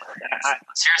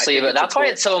 Seriously, but that's why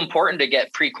it's so important to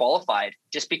get pre-qualified,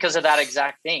 just because of that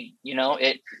exact thing. You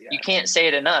can't say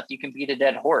it enough. You can beat a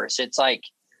dead horse. It's like,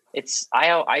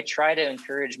 I try to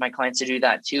encourage my clients to do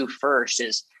that too. First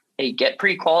is, hey, get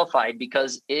pre-qualified,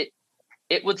 because it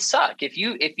would suck if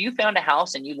you found a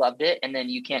house and you loved it and then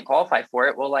you can't qualify for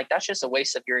it. Well, like, that's just a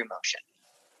waste of your emotion.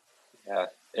 Yeah,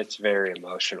 it's very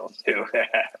emotional too.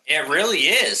 It really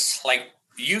is. Like,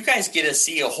 you guys get to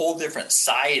see a whole different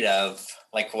side of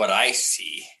like what I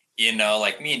see,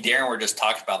 like me and Darren were just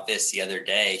talking about this the other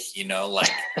day,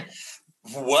 like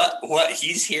what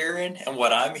he's hearing and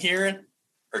what I'm hearing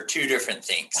are two different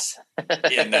things,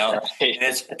 and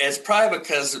it's probably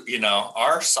because,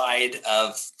 our side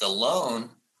of the loan,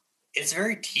 it's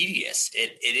very tedious.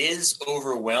 It is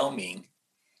overwhelming.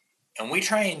 And we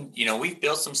try and, we've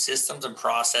built some systems and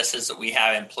processes that we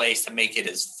have in place to make it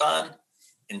as fun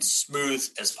and smooth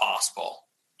as possible,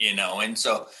 and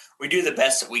so we do the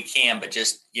best that we can, but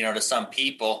just, to some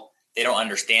people, they don't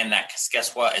understand that, because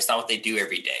guess what? It's not what they do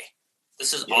every day.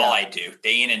 This is all I do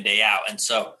day in and day out. And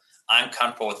so I'm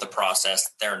comfortable with the process.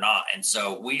 They're not. And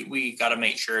so we got to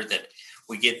make sure that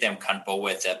we get them comfortable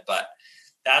with it. But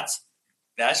that's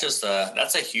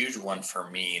a huge one for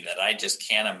me, that I just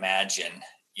can't imagine,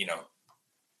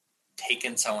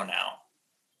 taking someone out,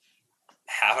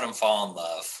 having them fall in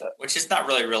love, which is not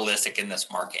really realistic in this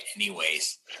market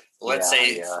anyways. Let's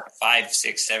say 5,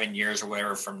 6, 7 years or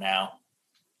whatever from now,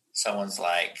 someone's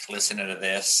like listening to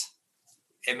this,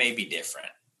 it may be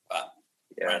different, but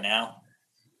right now,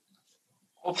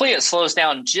 hopefully it slows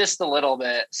down just a little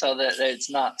bit so that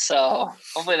it's not so.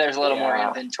 Hopefully there's a little more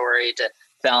inventory to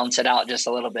balance it out just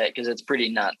a little bit, because it's pretty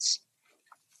nuts.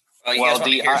 Well,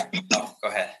 go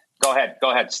ahead. Go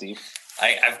ahead, Steve.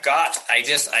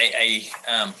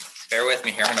 Bear with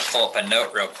me here. I'm going to pull up a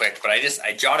note real quick, but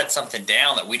I jotted something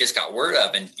down that we just got word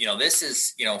of. And, this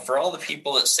is, for all the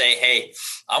people that say, hey,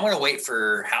 I'm going to wait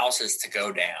for houses to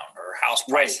go down, or house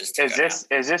prices to go down.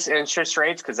 Is this interest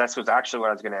rates? Because that's actually what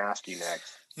I was going to ask you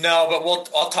next. No, but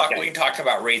we can talk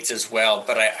about rates as well.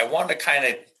 But I want to kind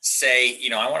of say,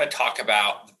 I want to talk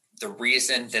about the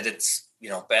reason that it's,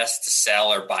 best to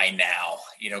sell or buy now,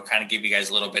 kind of give you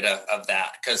guys a little bit of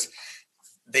that, because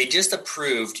they just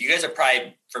approved, you guys are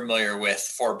probably familiar with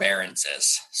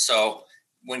forbearances. So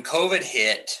when COVID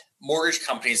hit, mortgage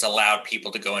companies allowed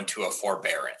people to go into a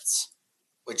forbearance,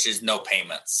 which is no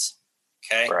payments.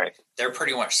 Okay. Right. They're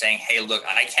pretty much saying, hey, look,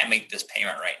 I can't make this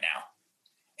payment right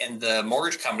now. And the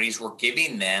mortgage companies were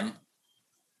giving them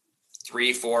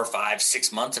 3, 4, 5,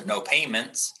 6 months of no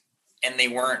payments, and they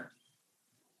weren't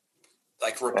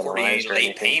like reporting any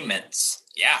late payments.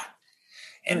 Yeah.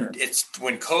 And it's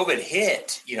when COVID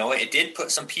hit, it did put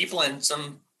some people in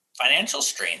some financial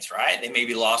strains, right? They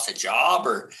maybe lost a job,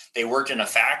 or they worked in a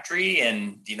factory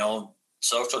and,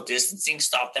 social distancing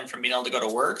stopped them from being able to go to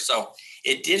work. So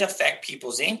it did affect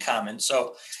people's income. And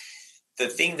so the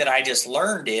thing that I just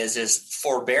learned is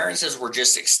forbearances were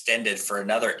just extended for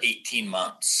another 18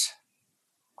 months.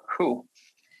 Cool.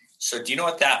 So do you know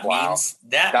what that means?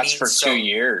 That's means for 2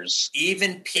 years.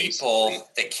 Even people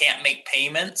that can't make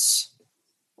payments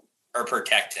are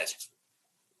protected.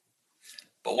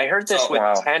 But I heard this with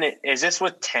tenant. Is this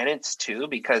with tenants too?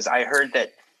 Because I heard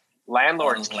that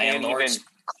landlords can't even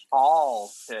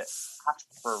call to ask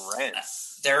for rent.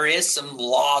 There is some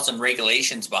laws and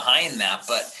regulations behind that,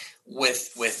 but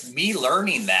with me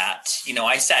learning that,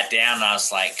 I sat down and I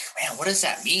was like, man, what does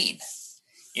that mean?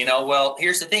 Well,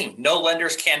 here's the thing. No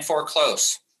lenders can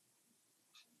foreclose,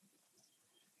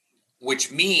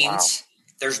 which means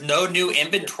there's no new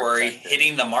inventory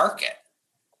hitting the market.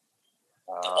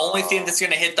 The only thing that's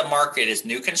going to hit the market is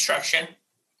new construction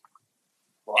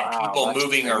and people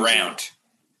moving around,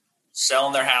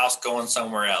 selling their house, going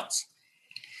somewhere else.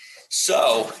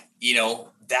 So,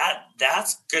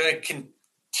 that's going to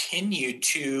continue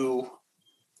to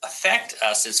affect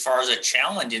us as far as a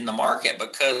challenge in the market,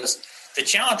 because the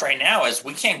challenge right now is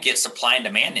we can't get supply and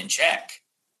demand in check.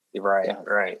 Right.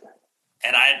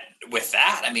 And I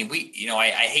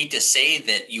hate to say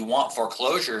that you want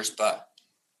foreclosures, but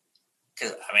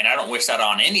because I don't wish that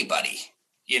on anybody,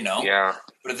 Yeah.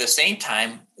 But at the same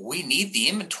time, we need the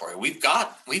inventory. We've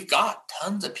got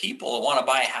tons of people that want to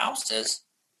buy houses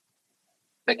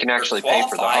that can actually pay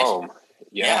for the home.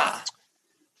 Yeah.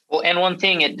 Well, and one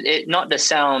thing, it not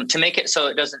to make it so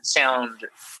it doesn't sound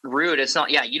rude. It's not,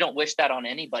 you don't wish that on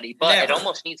anybody, but Never. It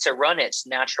almost needs to run its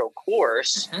natural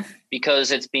course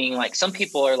because it's being like, some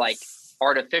people are like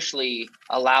artificially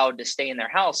allowed to stay in their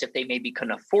house if they maybe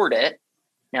couldn't afford it.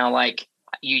 Now, like,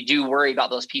 you do worry about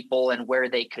those people and where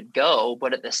they could go,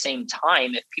 but at the same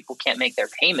time, if people can't make their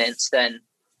payments, then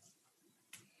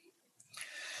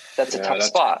that's a tough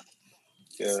spot.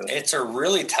 Yeah. It's a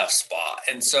really tough spot.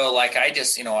 And so like, I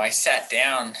just, I sat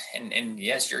down and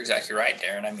yes, you're exactly right,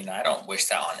 Darren. I don't wish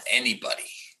that on anybody,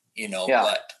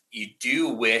 but you do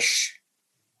wish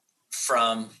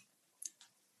from,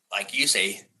 like you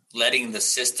say, letting the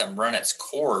system run its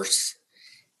course.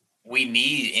 We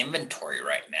need inventory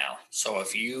right now. So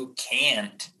if you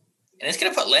can't, and it's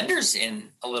going to put lenders in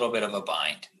a little bit of a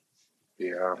bind.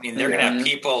 Yeah. They're going to have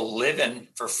people living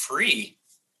for free.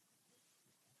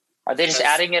 Are they just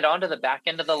adding it onto the back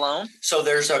end of the loan? So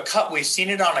there's we've seen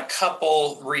it on a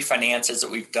couple refinances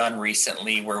that we've done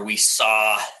recently where we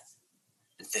saw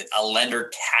that a lender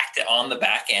tacked it on the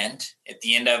back end. At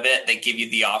the end of it, they give you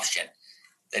the option.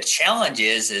 The challenge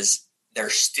is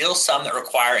there's still some that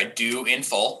require a due in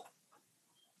full,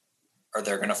 or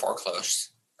they're going to foreclose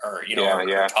or,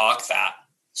 or talk that.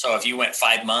 So if you went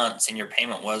 5 months and your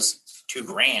payment was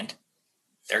 $2,000,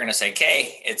 they're going to say,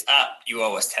 okay, it's up. You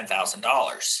owe us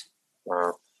 $10,000.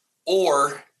 Wow.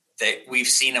 Or that we've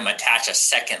seen them attach a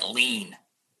second lien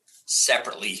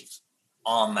separately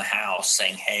on the house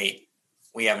saying, hey,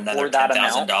 we have another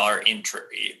 $10,000 interest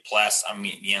plus,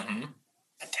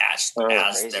 attached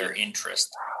as crazy. their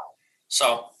interest.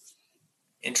 So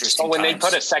interesting. So when times. they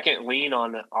put a second lien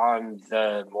on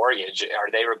the mortgage,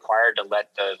 are they required to let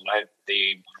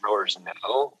the borrowers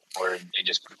know, or they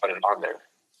just put it on there?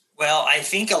 Well, I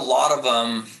think a lot of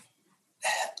them,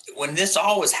 when this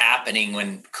all was happening,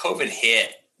 when COVID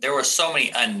hit, there were so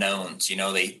many unknowns.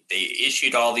 They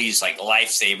issued all these like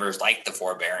lifesavers, like the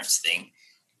forbearance thing.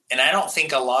 And I don't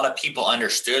think a lot of people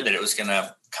understood that it was going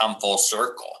to come full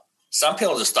circle. Some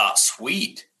people just thought,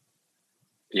 sweet.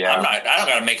 Yeah. I don't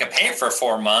got to make a payment for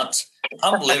 4 months.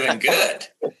 I'm living good.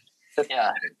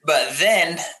 Yeah. But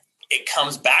then it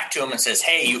comes back to them and says,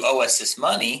 hey, you owe us this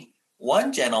money.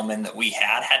 One gentleman that we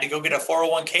had to go get a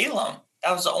 401k loan.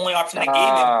 That was the only option they gave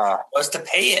him, was to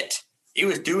pay it. He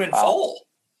was due in full.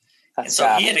 And so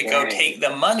he had to go take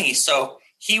the money. So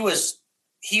he was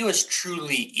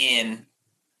truly in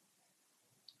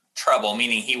trouble,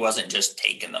 meaning he wasn't just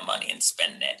taking the money and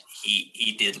spending it.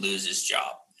 He did lose his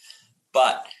job.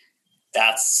 But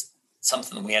that's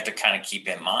something we have to kind of keep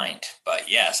in mind.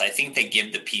 But yes, I think they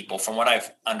give the people, from what I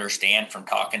understand from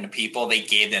talking to people, they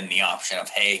gave them the option of,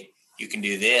 hey, you can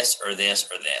do this or this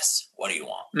or this. What do you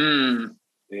want?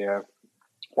 Yeah.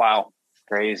 Wow.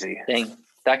 Crazy. Dang.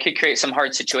 That could create some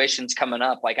hard situations coming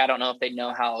up. Like, I don't know if they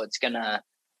know how it's going to,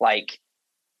 like,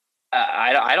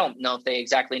 I don't know if they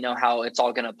exactly know how it's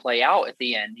all going to play out at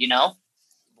the end,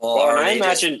 Well, and I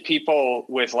imagine people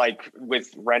with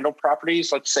rental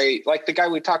properties, let's say, like the guy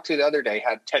we talked to the other day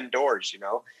had 10 doors,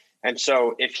 and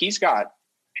so if he's got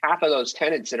half of those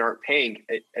tenants that aren't paying,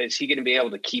 is he going to be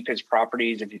able to keep his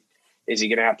properties? Is he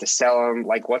going to have to sell them?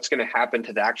 Like, what's going to happen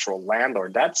to the actual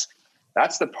landlord? That's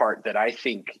the part that I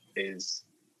think is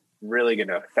really going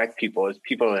to affect people, is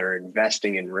people that are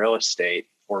investing in real estate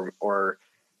or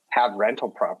have rental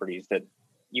properties that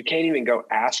you can't even go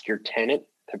ask your tenant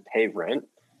to pay rent.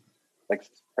 Like,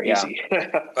 crazy. Yeah.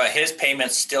 But his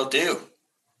payments still due.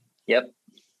 Yep.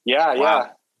 Yeah.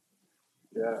 Wow.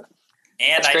 Yeah.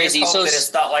 And That's I crazy. just hope So that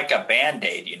it's not like a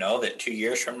Band-Aid, that 2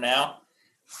 years from now,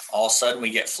 all of a sudden we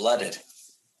get flooded.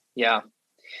 Yeah.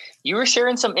 You were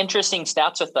sharing some interesting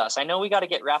stats with us. I know we got to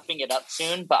get wrapping it up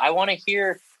soon, but I want to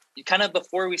hear, kind of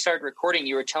before we started recording,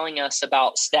 you were telling us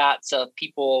about stats of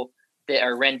people that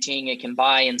are renting and can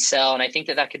buy and sell. And I think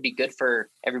that could be good for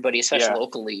everybody, especially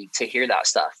locally, to hear that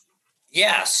stuff.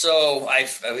 Yeah. So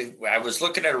I was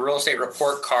looking at a real estate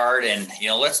report card, and,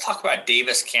 let's talk about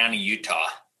Davis County, Utah.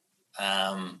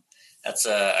 That's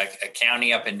a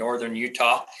county up in northern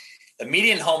Utah. The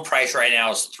median home price right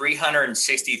now is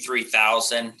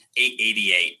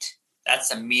 $363,888. That's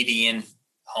the median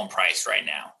home price right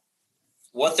now.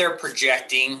 What they're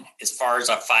projecting as far as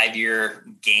a 5-year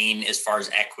gain, as far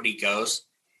as equity goes,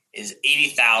 is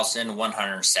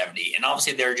 $80,170. And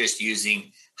obviously they're just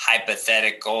using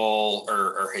hypothetical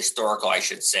or historical, I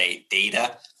should say,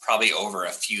 data, probably over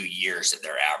a few years that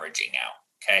they're averaging out.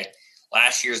 Okay.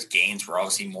 Last year's gains were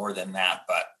obviously more than that,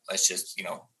 but let's just,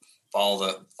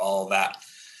 follow that.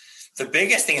 The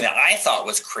biggest thing that I thought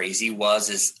was crazy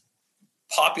is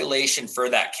population for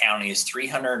that county is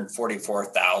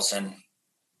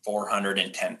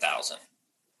 344,410,000.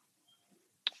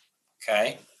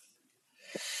 Okay.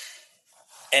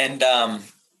 And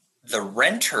the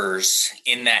renters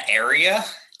in that area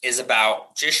is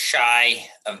about just shy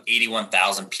of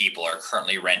 81,000 people are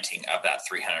currently renting of that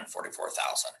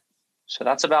 344,000. So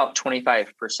that's about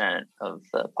 25% of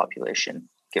the population,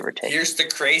 give or take. Here's the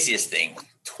craziest thing.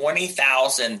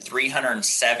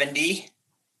 20,370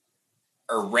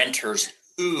 are renters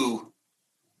who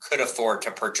could afford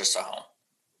to purchase a home.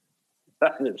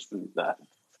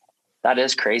 That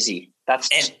is crazy. That's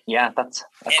a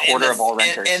quarter of all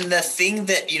renters. And the thing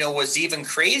that, was even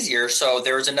crazier. So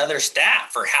there was another stat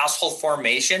for household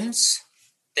formations.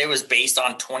 It was based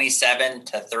on 27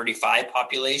 to 35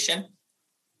 population.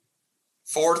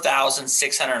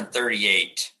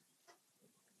 4,638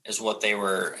 is what they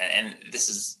were. And this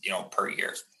is, per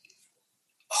year.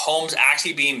 Homes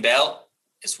actually being built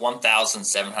is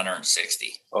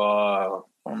 1,760. Oh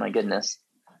my goodness.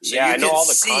 So I know all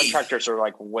the contractors are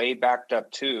like way backed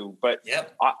up too, but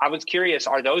yep. I was curious,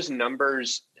 are those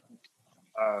numbers,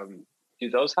 do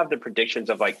those have the predictions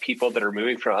of like people that are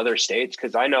moving from other states?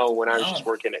 Cause I know when I was just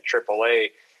working at AAA,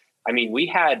 I mean, we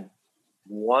had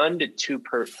 1 to 2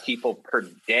 people per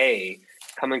day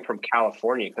coming from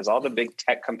California because all the big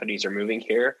tech companies are moving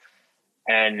here.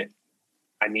 And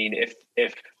I mean,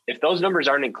 if those numbers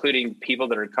aren't including people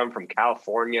that are come from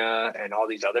California and all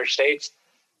these other states,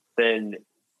 then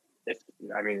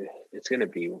it's going to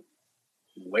be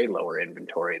way lower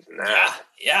inventory than that.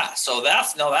 Yeah. So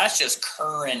that's just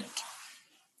current,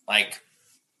 like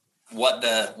what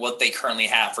they currently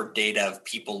have for data of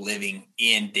people living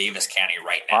in Davis County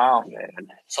right now. Wow, man.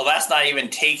 So that's not even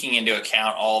taking into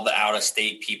account all the out of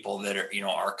state people that are,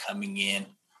 are coming in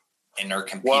and are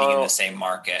competing in the same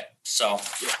market. So,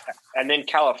 and then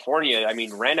California, I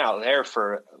mean, rent out there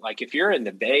for like, if you're in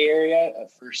the Bay Area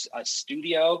for a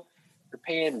studio, you're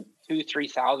paying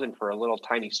 $2,000-$3,000 for a little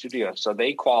tiny studio. So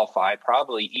they qualify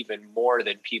probably even more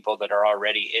than people that are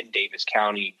already in Davis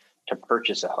County to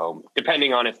purchase a home,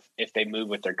 depending on if they move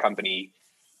with their company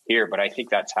here. But I think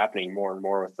that's happening more and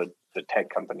more with the tech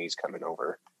companies coming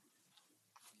over.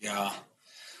 Yeah.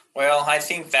 Well, I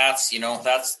think that's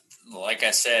like I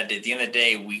said, at the end of the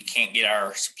day, we can't get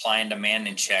our supply and demand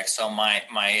in check. So my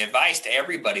advice to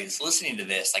everybody that's listening to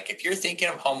this, like if you're thinking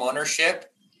of home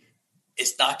ownership,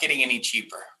 it's not getting any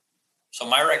cheaper. So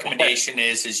my recommendation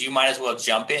is you might as well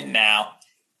jump in now.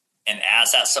 And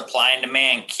as that supply and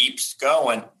demand keeps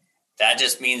going, that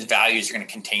just means values are going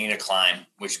to continue to climb,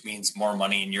 which means more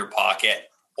money in your pocket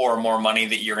or more money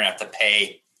that you're going to have to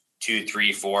pay 2,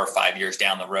 3, 4, 5 years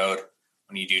down the road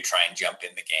when you do try and jump in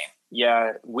the game.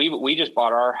 Yeah, we just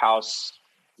bought our house,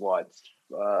 8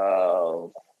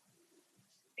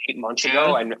 months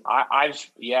ago, and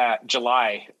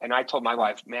July. And I told my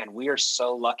wife, man, we are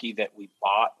so lucky that we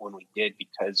bought when we did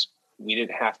because we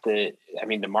didn't have to. I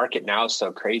mean, the market now is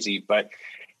so crazy, but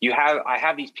I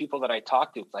have these people that I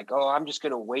talk to. It's like, oh, I'm just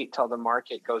going to wait till the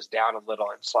market goes down a little.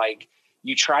 It's like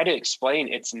you try to explain,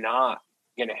 it's not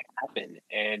going to happen,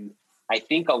 and I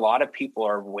think a lot of people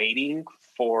are waiting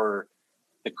for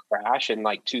the crash in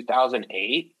like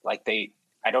 2008.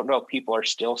 I don't know if people are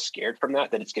still scared from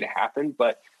that it's going to happen,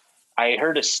 but I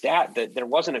heard a stat that there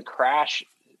wasn't a crash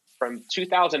from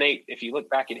 2008. If you look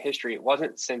back in history, it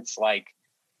wasn't since like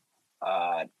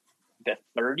the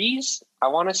 30s, I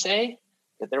want to say,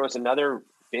 that there was another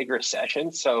big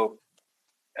recession. So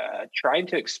trying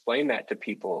to explain that to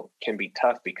people can be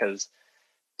tough because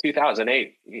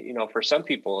 2008, for some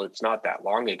people, it's not that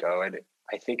long ago. And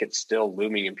I think it's still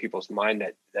looming in people's mind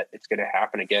that it's going to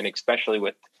happen again, especially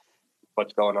with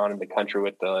what's going on in the country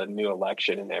with the new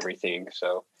election and everything.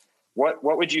 So what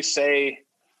would you say,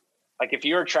 like if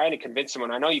you were trying to convince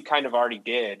someone, I know you kind of already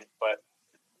did, but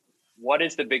what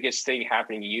is the biggest thing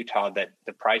happening in Utah that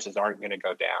the prices aren't going to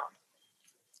go down?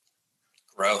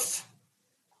 Growth.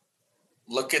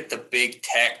 Look at the big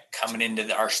tech coming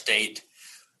into our state.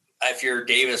 If you're a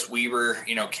Davis Weber,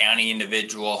 county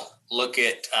individual, look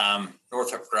at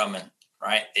Northrop Grumman.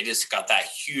 right? They just got that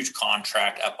huge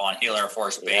contract up on Hill Air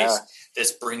Force Base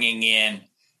that's bringing in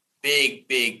big.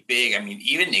 I mean,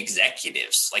 even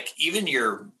executives, like even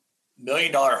your $1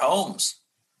 million homes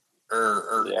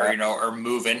are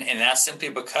moving. And that's simply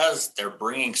because they're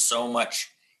bringing so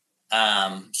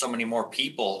many more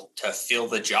people to fill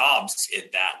the jobs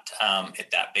at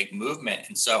that big movement.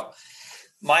 And so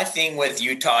my thing with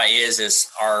Utah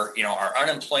is our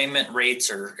unemployment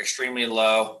rates are extremely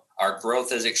low. Our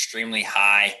growth is extremely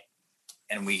high,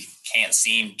 and we can't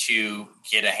seem to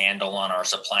get a handle on our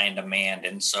supply and demand.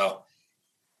 And so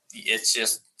it's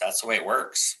just, that's the way it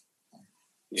works.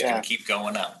 It's going to keep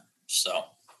going up. So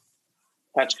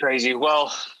that's crazy.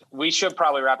 Well, we should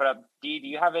probably wrap it up. Dee, do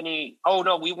you have any? Oh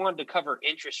no, we wanted to cover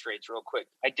interest rates real quick.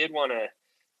 I did want to,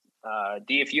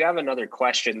 Dee, if you have another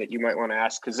question that you might want to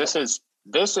ask, because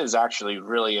this is actually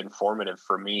really informative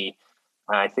for me,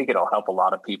 and I think it'll help a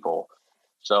lot of people.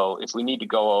 So if we need to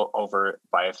go over it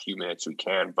by a few minutes, we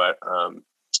can. But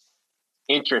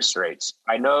interest rates,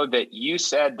 I know that you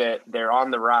said that they're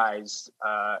on the rise,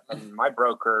 and my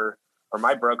broker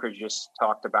just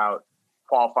talked about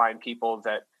qualifying people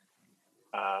that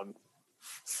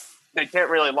they can't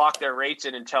really lock their rates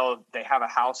in until they have a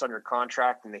house under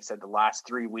contract. And they said the last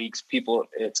 3 weeks,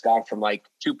 it's gone from like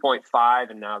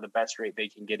 2.5, and now the best rate they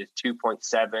can get is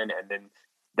 2.7. And then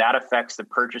that affects the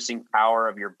purchasing power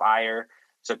of your buyer.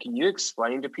 So can you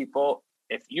explain to people,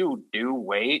 if you do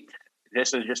wait,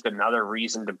 this is just another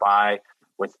reason to buy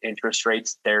with interest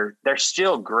rates. They're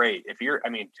still great.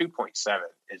 2.7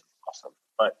 is awesome.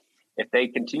 But if they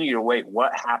continue to wait,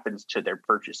 what happens to their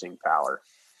purchasing power?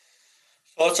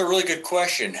 Well, it's a really good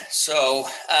question. So,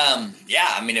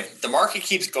 if the market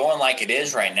keeps going like it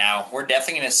is right now, we're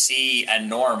definitely going to see a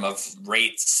norm of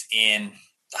rates in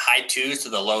the high 2s to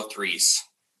the low 3s.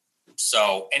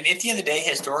 So, and at the end of the day,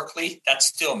 historically, that's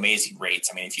still amazing rates.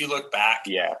 I mean, if you look back,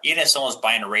 even if someone's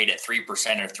buying a rate at 3%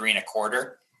 or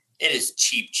 3.25%, it is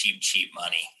cheap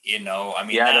money.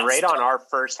 The rate on our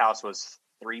first house was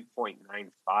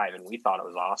 3.95, and we thought it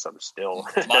was awesome still.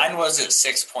 Mine was at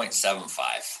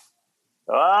 6.75.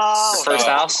 Oh,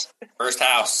 First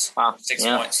house. Wow. 6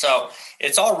 points. So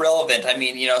it's all relevant. I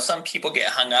mean, some people get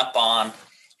hung up on,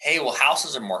 hey, well,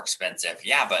 houses are more expensive.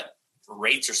 Yeah, but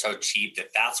rates are so cheap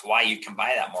that's why you can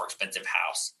buy that more expensive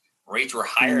house. Rates were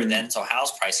higher then, so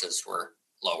house prices were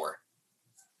lower.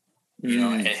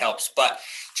 It helps. But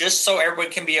just so everybody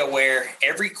can be aware,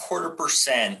 every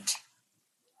 0.25%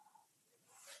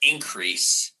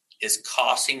 increase is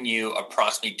costing you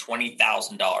approximately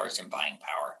 $20,000 in buying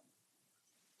power.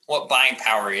 What buying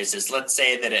power is let's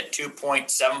say that at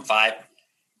 2.75,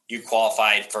 you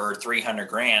qualified for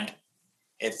 $300,000.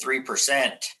 At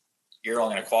 3%, you're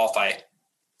only going to qualify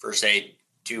for, say,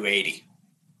 $280,000.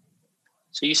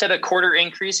 So you said a quarter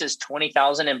increase is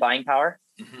 $20,000 in buying power?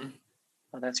 Mm-hmm.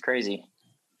 Oh, that's crazy.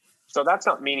 So that's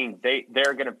not meaning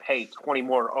they're going to pay 20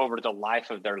 more over the life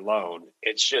of their loan.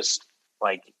 It's just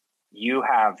like you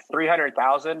have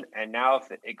 300,000, and now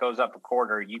if it goes up a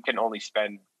quarter, you can only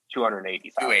spend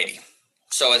 280,000.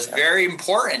 So it's very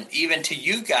important even to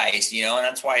you guys, and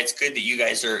that's why it's good that you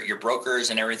guys your brokers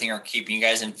and everything are keeping you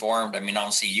guys informed. I mean,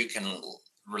 obviously you can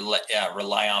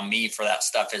rely on me for that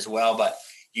stuff as well, but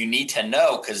you need to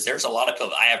know, because there's a lot of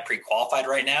people that I have pre-qualified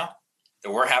right now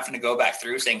that we're having to go back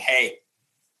through saying, hey,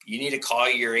 you need to call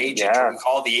your agent. We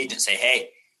call the agent, say, hey,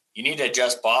 you need to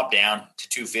adjust Bob down to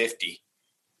 250.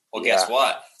 Well, guess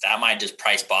what? That might just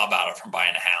price Bob out from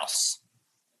buying a house.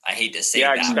 I hate to say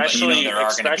that,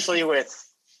 especially with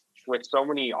so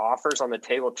many offers on the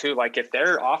table too. Like if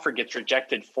their offer gets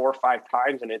rejected 4 or 5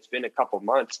 times and it's been a couple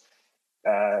months,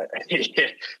 that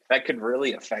could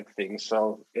really affect things.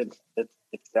 So it's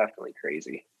definitely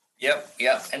crazy. Yep.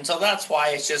 And so that's why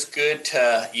it's just good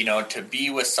to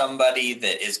be with somebody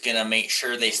that is going to make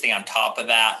sure they stay on top of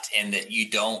that, and that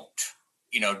you don't,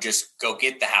 just go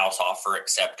get the house offer,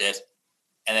 accept it,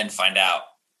 and then find out,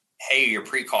 hey, your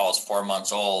pre-call is 4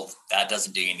 months old. That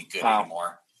doesn't do you any good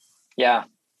anymore. Yeah.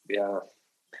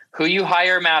 Who you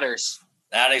hire matters.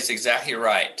 That is exactly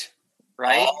right.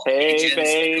 Right? All hey, agents,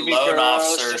 baby loan girl,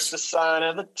 officers. it's the sign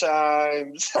of the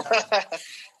times.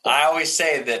 I always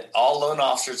say that all loan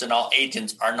officers and all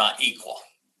agents are not equal.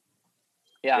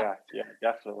 Yeah,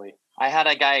 definitely. I had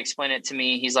a guy explain it to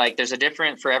me. He's like, there's a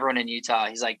difference for everyone in Utah.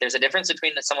 He's like, there's a difference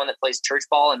between someone that plays church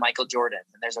ball and Michael Jordan.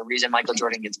 And there's a reason Michael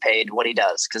Jordan gets paid what he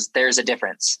does, because there's a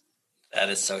difference. That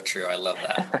is so true. I love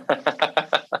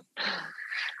that.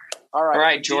 All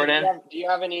right, Jordan. Do you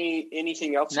have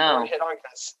anything else No. you want to hit on?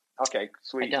 Okay,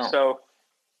 sweet. I don't. So,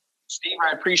 Steve,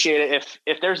 I appreciate it.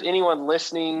 If there's anyone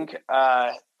listening,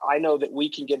 I know that we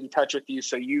can get in touch with you.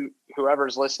 So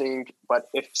whoever's listening, but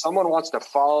if someone wants to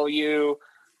follow you,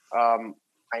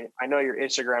 I know your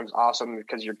Instagram's awesome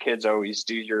because your kids always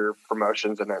do your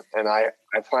promotions, and I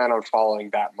plan on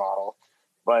following that model.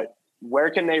 But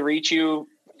where can they reach you?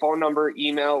 Phone number,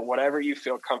 email, whatever you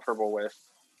feel comfortable with.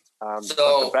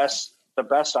 So the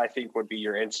best I think would be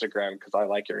your Instagram, because I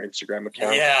like your Instagram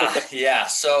account. Yeah.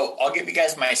 So I'll give you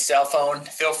guys my cell phone.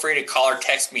 Feel free to call or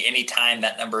text me anytime.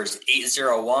 That number is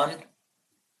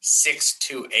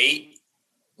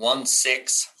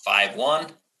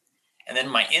 801-628-1651. And then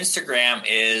my Instagram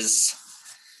is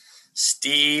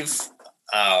Steve.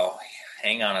 Oh,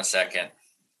 hang on a second.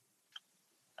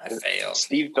 I failed.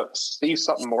 Steve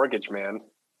something mortgage, man.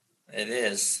 It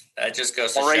is. That just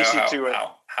goes to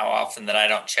show how often that I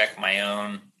don't check my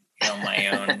own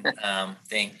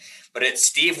thing. But it's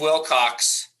Steve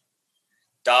Wilcox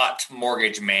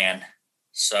 .mortgageman.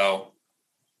 So,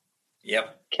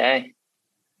 yep. Okay.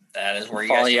 That is where you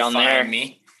guys can find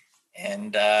me.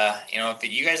 And, if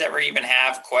you guys ever even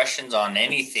have questions on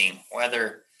anything,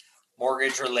 whether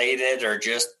mortgage related or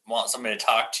just want somebody to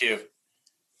talk to,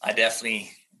 I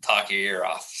definitely talk your ear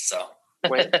off. So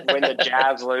when the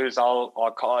Jazz lose, I'll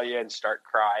call you and start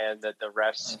crying that the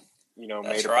refs,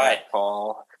 made a bad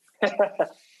call.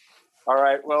 All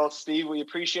right. Well, Steve, we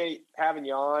appreciate having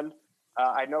you on.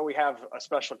 I know we have a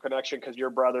special connection because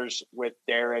you're brothers with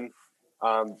Darren.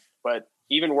 But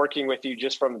even working with you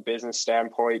just from a business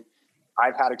standpoint,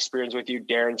 I've had experience with you.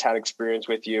 Darren's had experience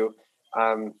with you.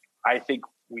 I think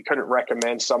we couldn't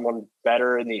recommend someone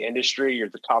better in the industry. You're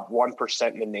the top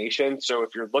 1% in the nation. So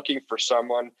if you're looking for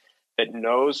someone that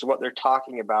knows what they're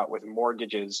talking about with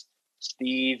mortgages,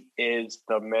 Steve is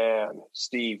the man.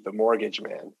 Steve, the mortgage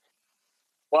man.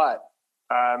 But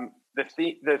the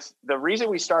reason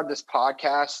we started this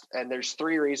podcast, and there's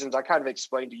 3 reasons I kind of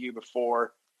explained to you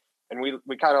before, and we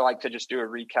kind of like to just do a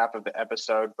recap of the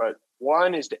episode. But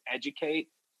one is to educate.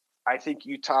 I think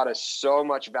you taught us so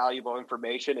much valuable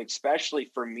information,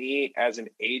 especially for me as an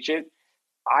agent.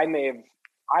 I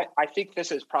think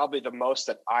this is probably the most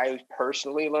that I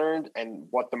personally learned and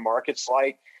what the market's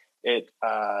like. It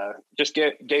just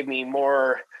gave me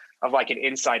more of like an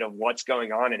insight of what's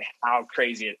going on and how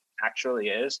crazy it actually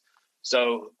is.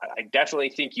 So I definitely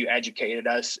think you educated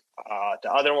us. The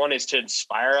other one is to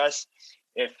inspire us.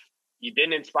 If you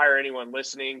didn't inspire anyone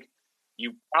listening,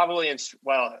 you probably,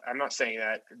 I'm not saying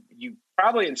that, you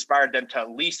probably inspired them to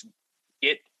at least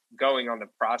get going on the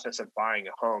process of buying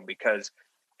a home, because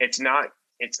it's not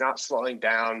slowing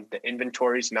down. The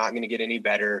inventory is not going to get any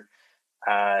better.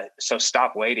 So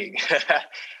stop waiting.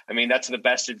 I mean, that's the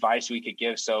best advice we could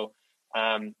give. So,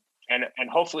 and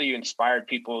hopefully you inspired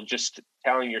people just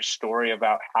telling your story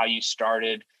about how you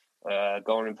started,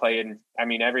 going and playing. I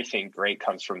mean, everything great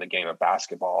comes from the game of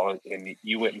basketball, and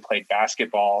you went and played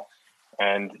basketball,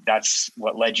 and that's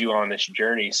what led you on this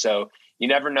journey. So you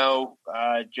never know,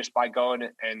 just by going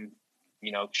and,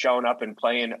 showing up and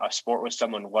playing a sport with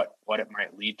someone, what it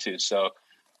might lead to. So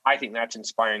I think that's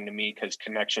inspiring to me, because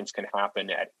connections can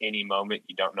happen at any moment.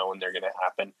 You don't know when they're going to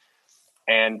happen.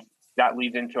 And that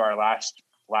leads into our last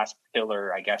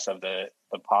pillar, I guess, of the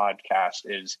podcast,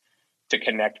 is to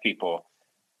connect people.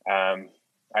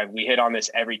 We hit on this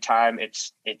every time.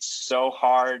 It's so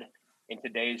hard in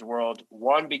today's world,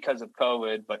 1, because of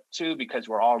COVID, but 2, because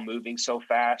we're all moving so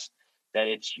fast, that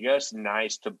it's just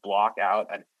nice to block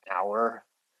out an hour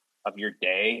of your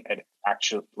day and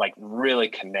actually really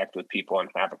connect with people and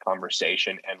have a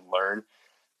conversation and learn.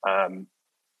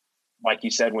 Like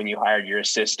you said, when you hired your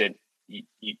assistant,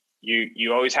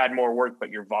 you always had more work, but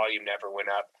your volume never went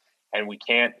up. And we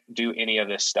can't do any of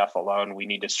this stuff alone. We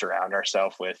need to surround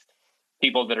ourselves with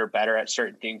people that are better at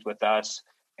certain things with us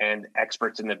and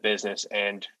experts in the business.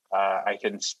 And I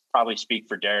can probably speak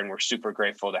for Darren. We're super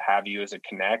grateful to have you as a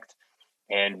connect,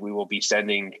 and we will be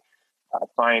sending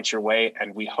clients your way.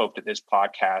 And we hope that this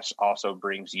podcast also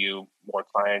brings you more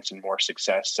clients and more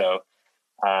success. So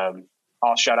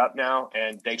I'll shut up now,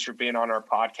 and thanks for being on our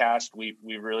podcast. We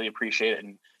really appreciate it,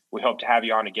 and we hope to have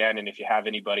you on again. And if you have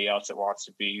anybody else that wants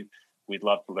to be, we'd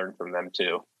love to learn from them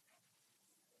too.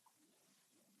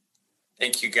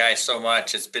 Thank you guys so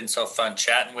much. It's been so fun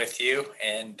chatting with you,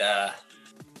 and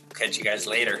catch you guys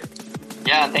later.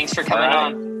 Yeah, thanks for coming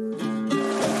on.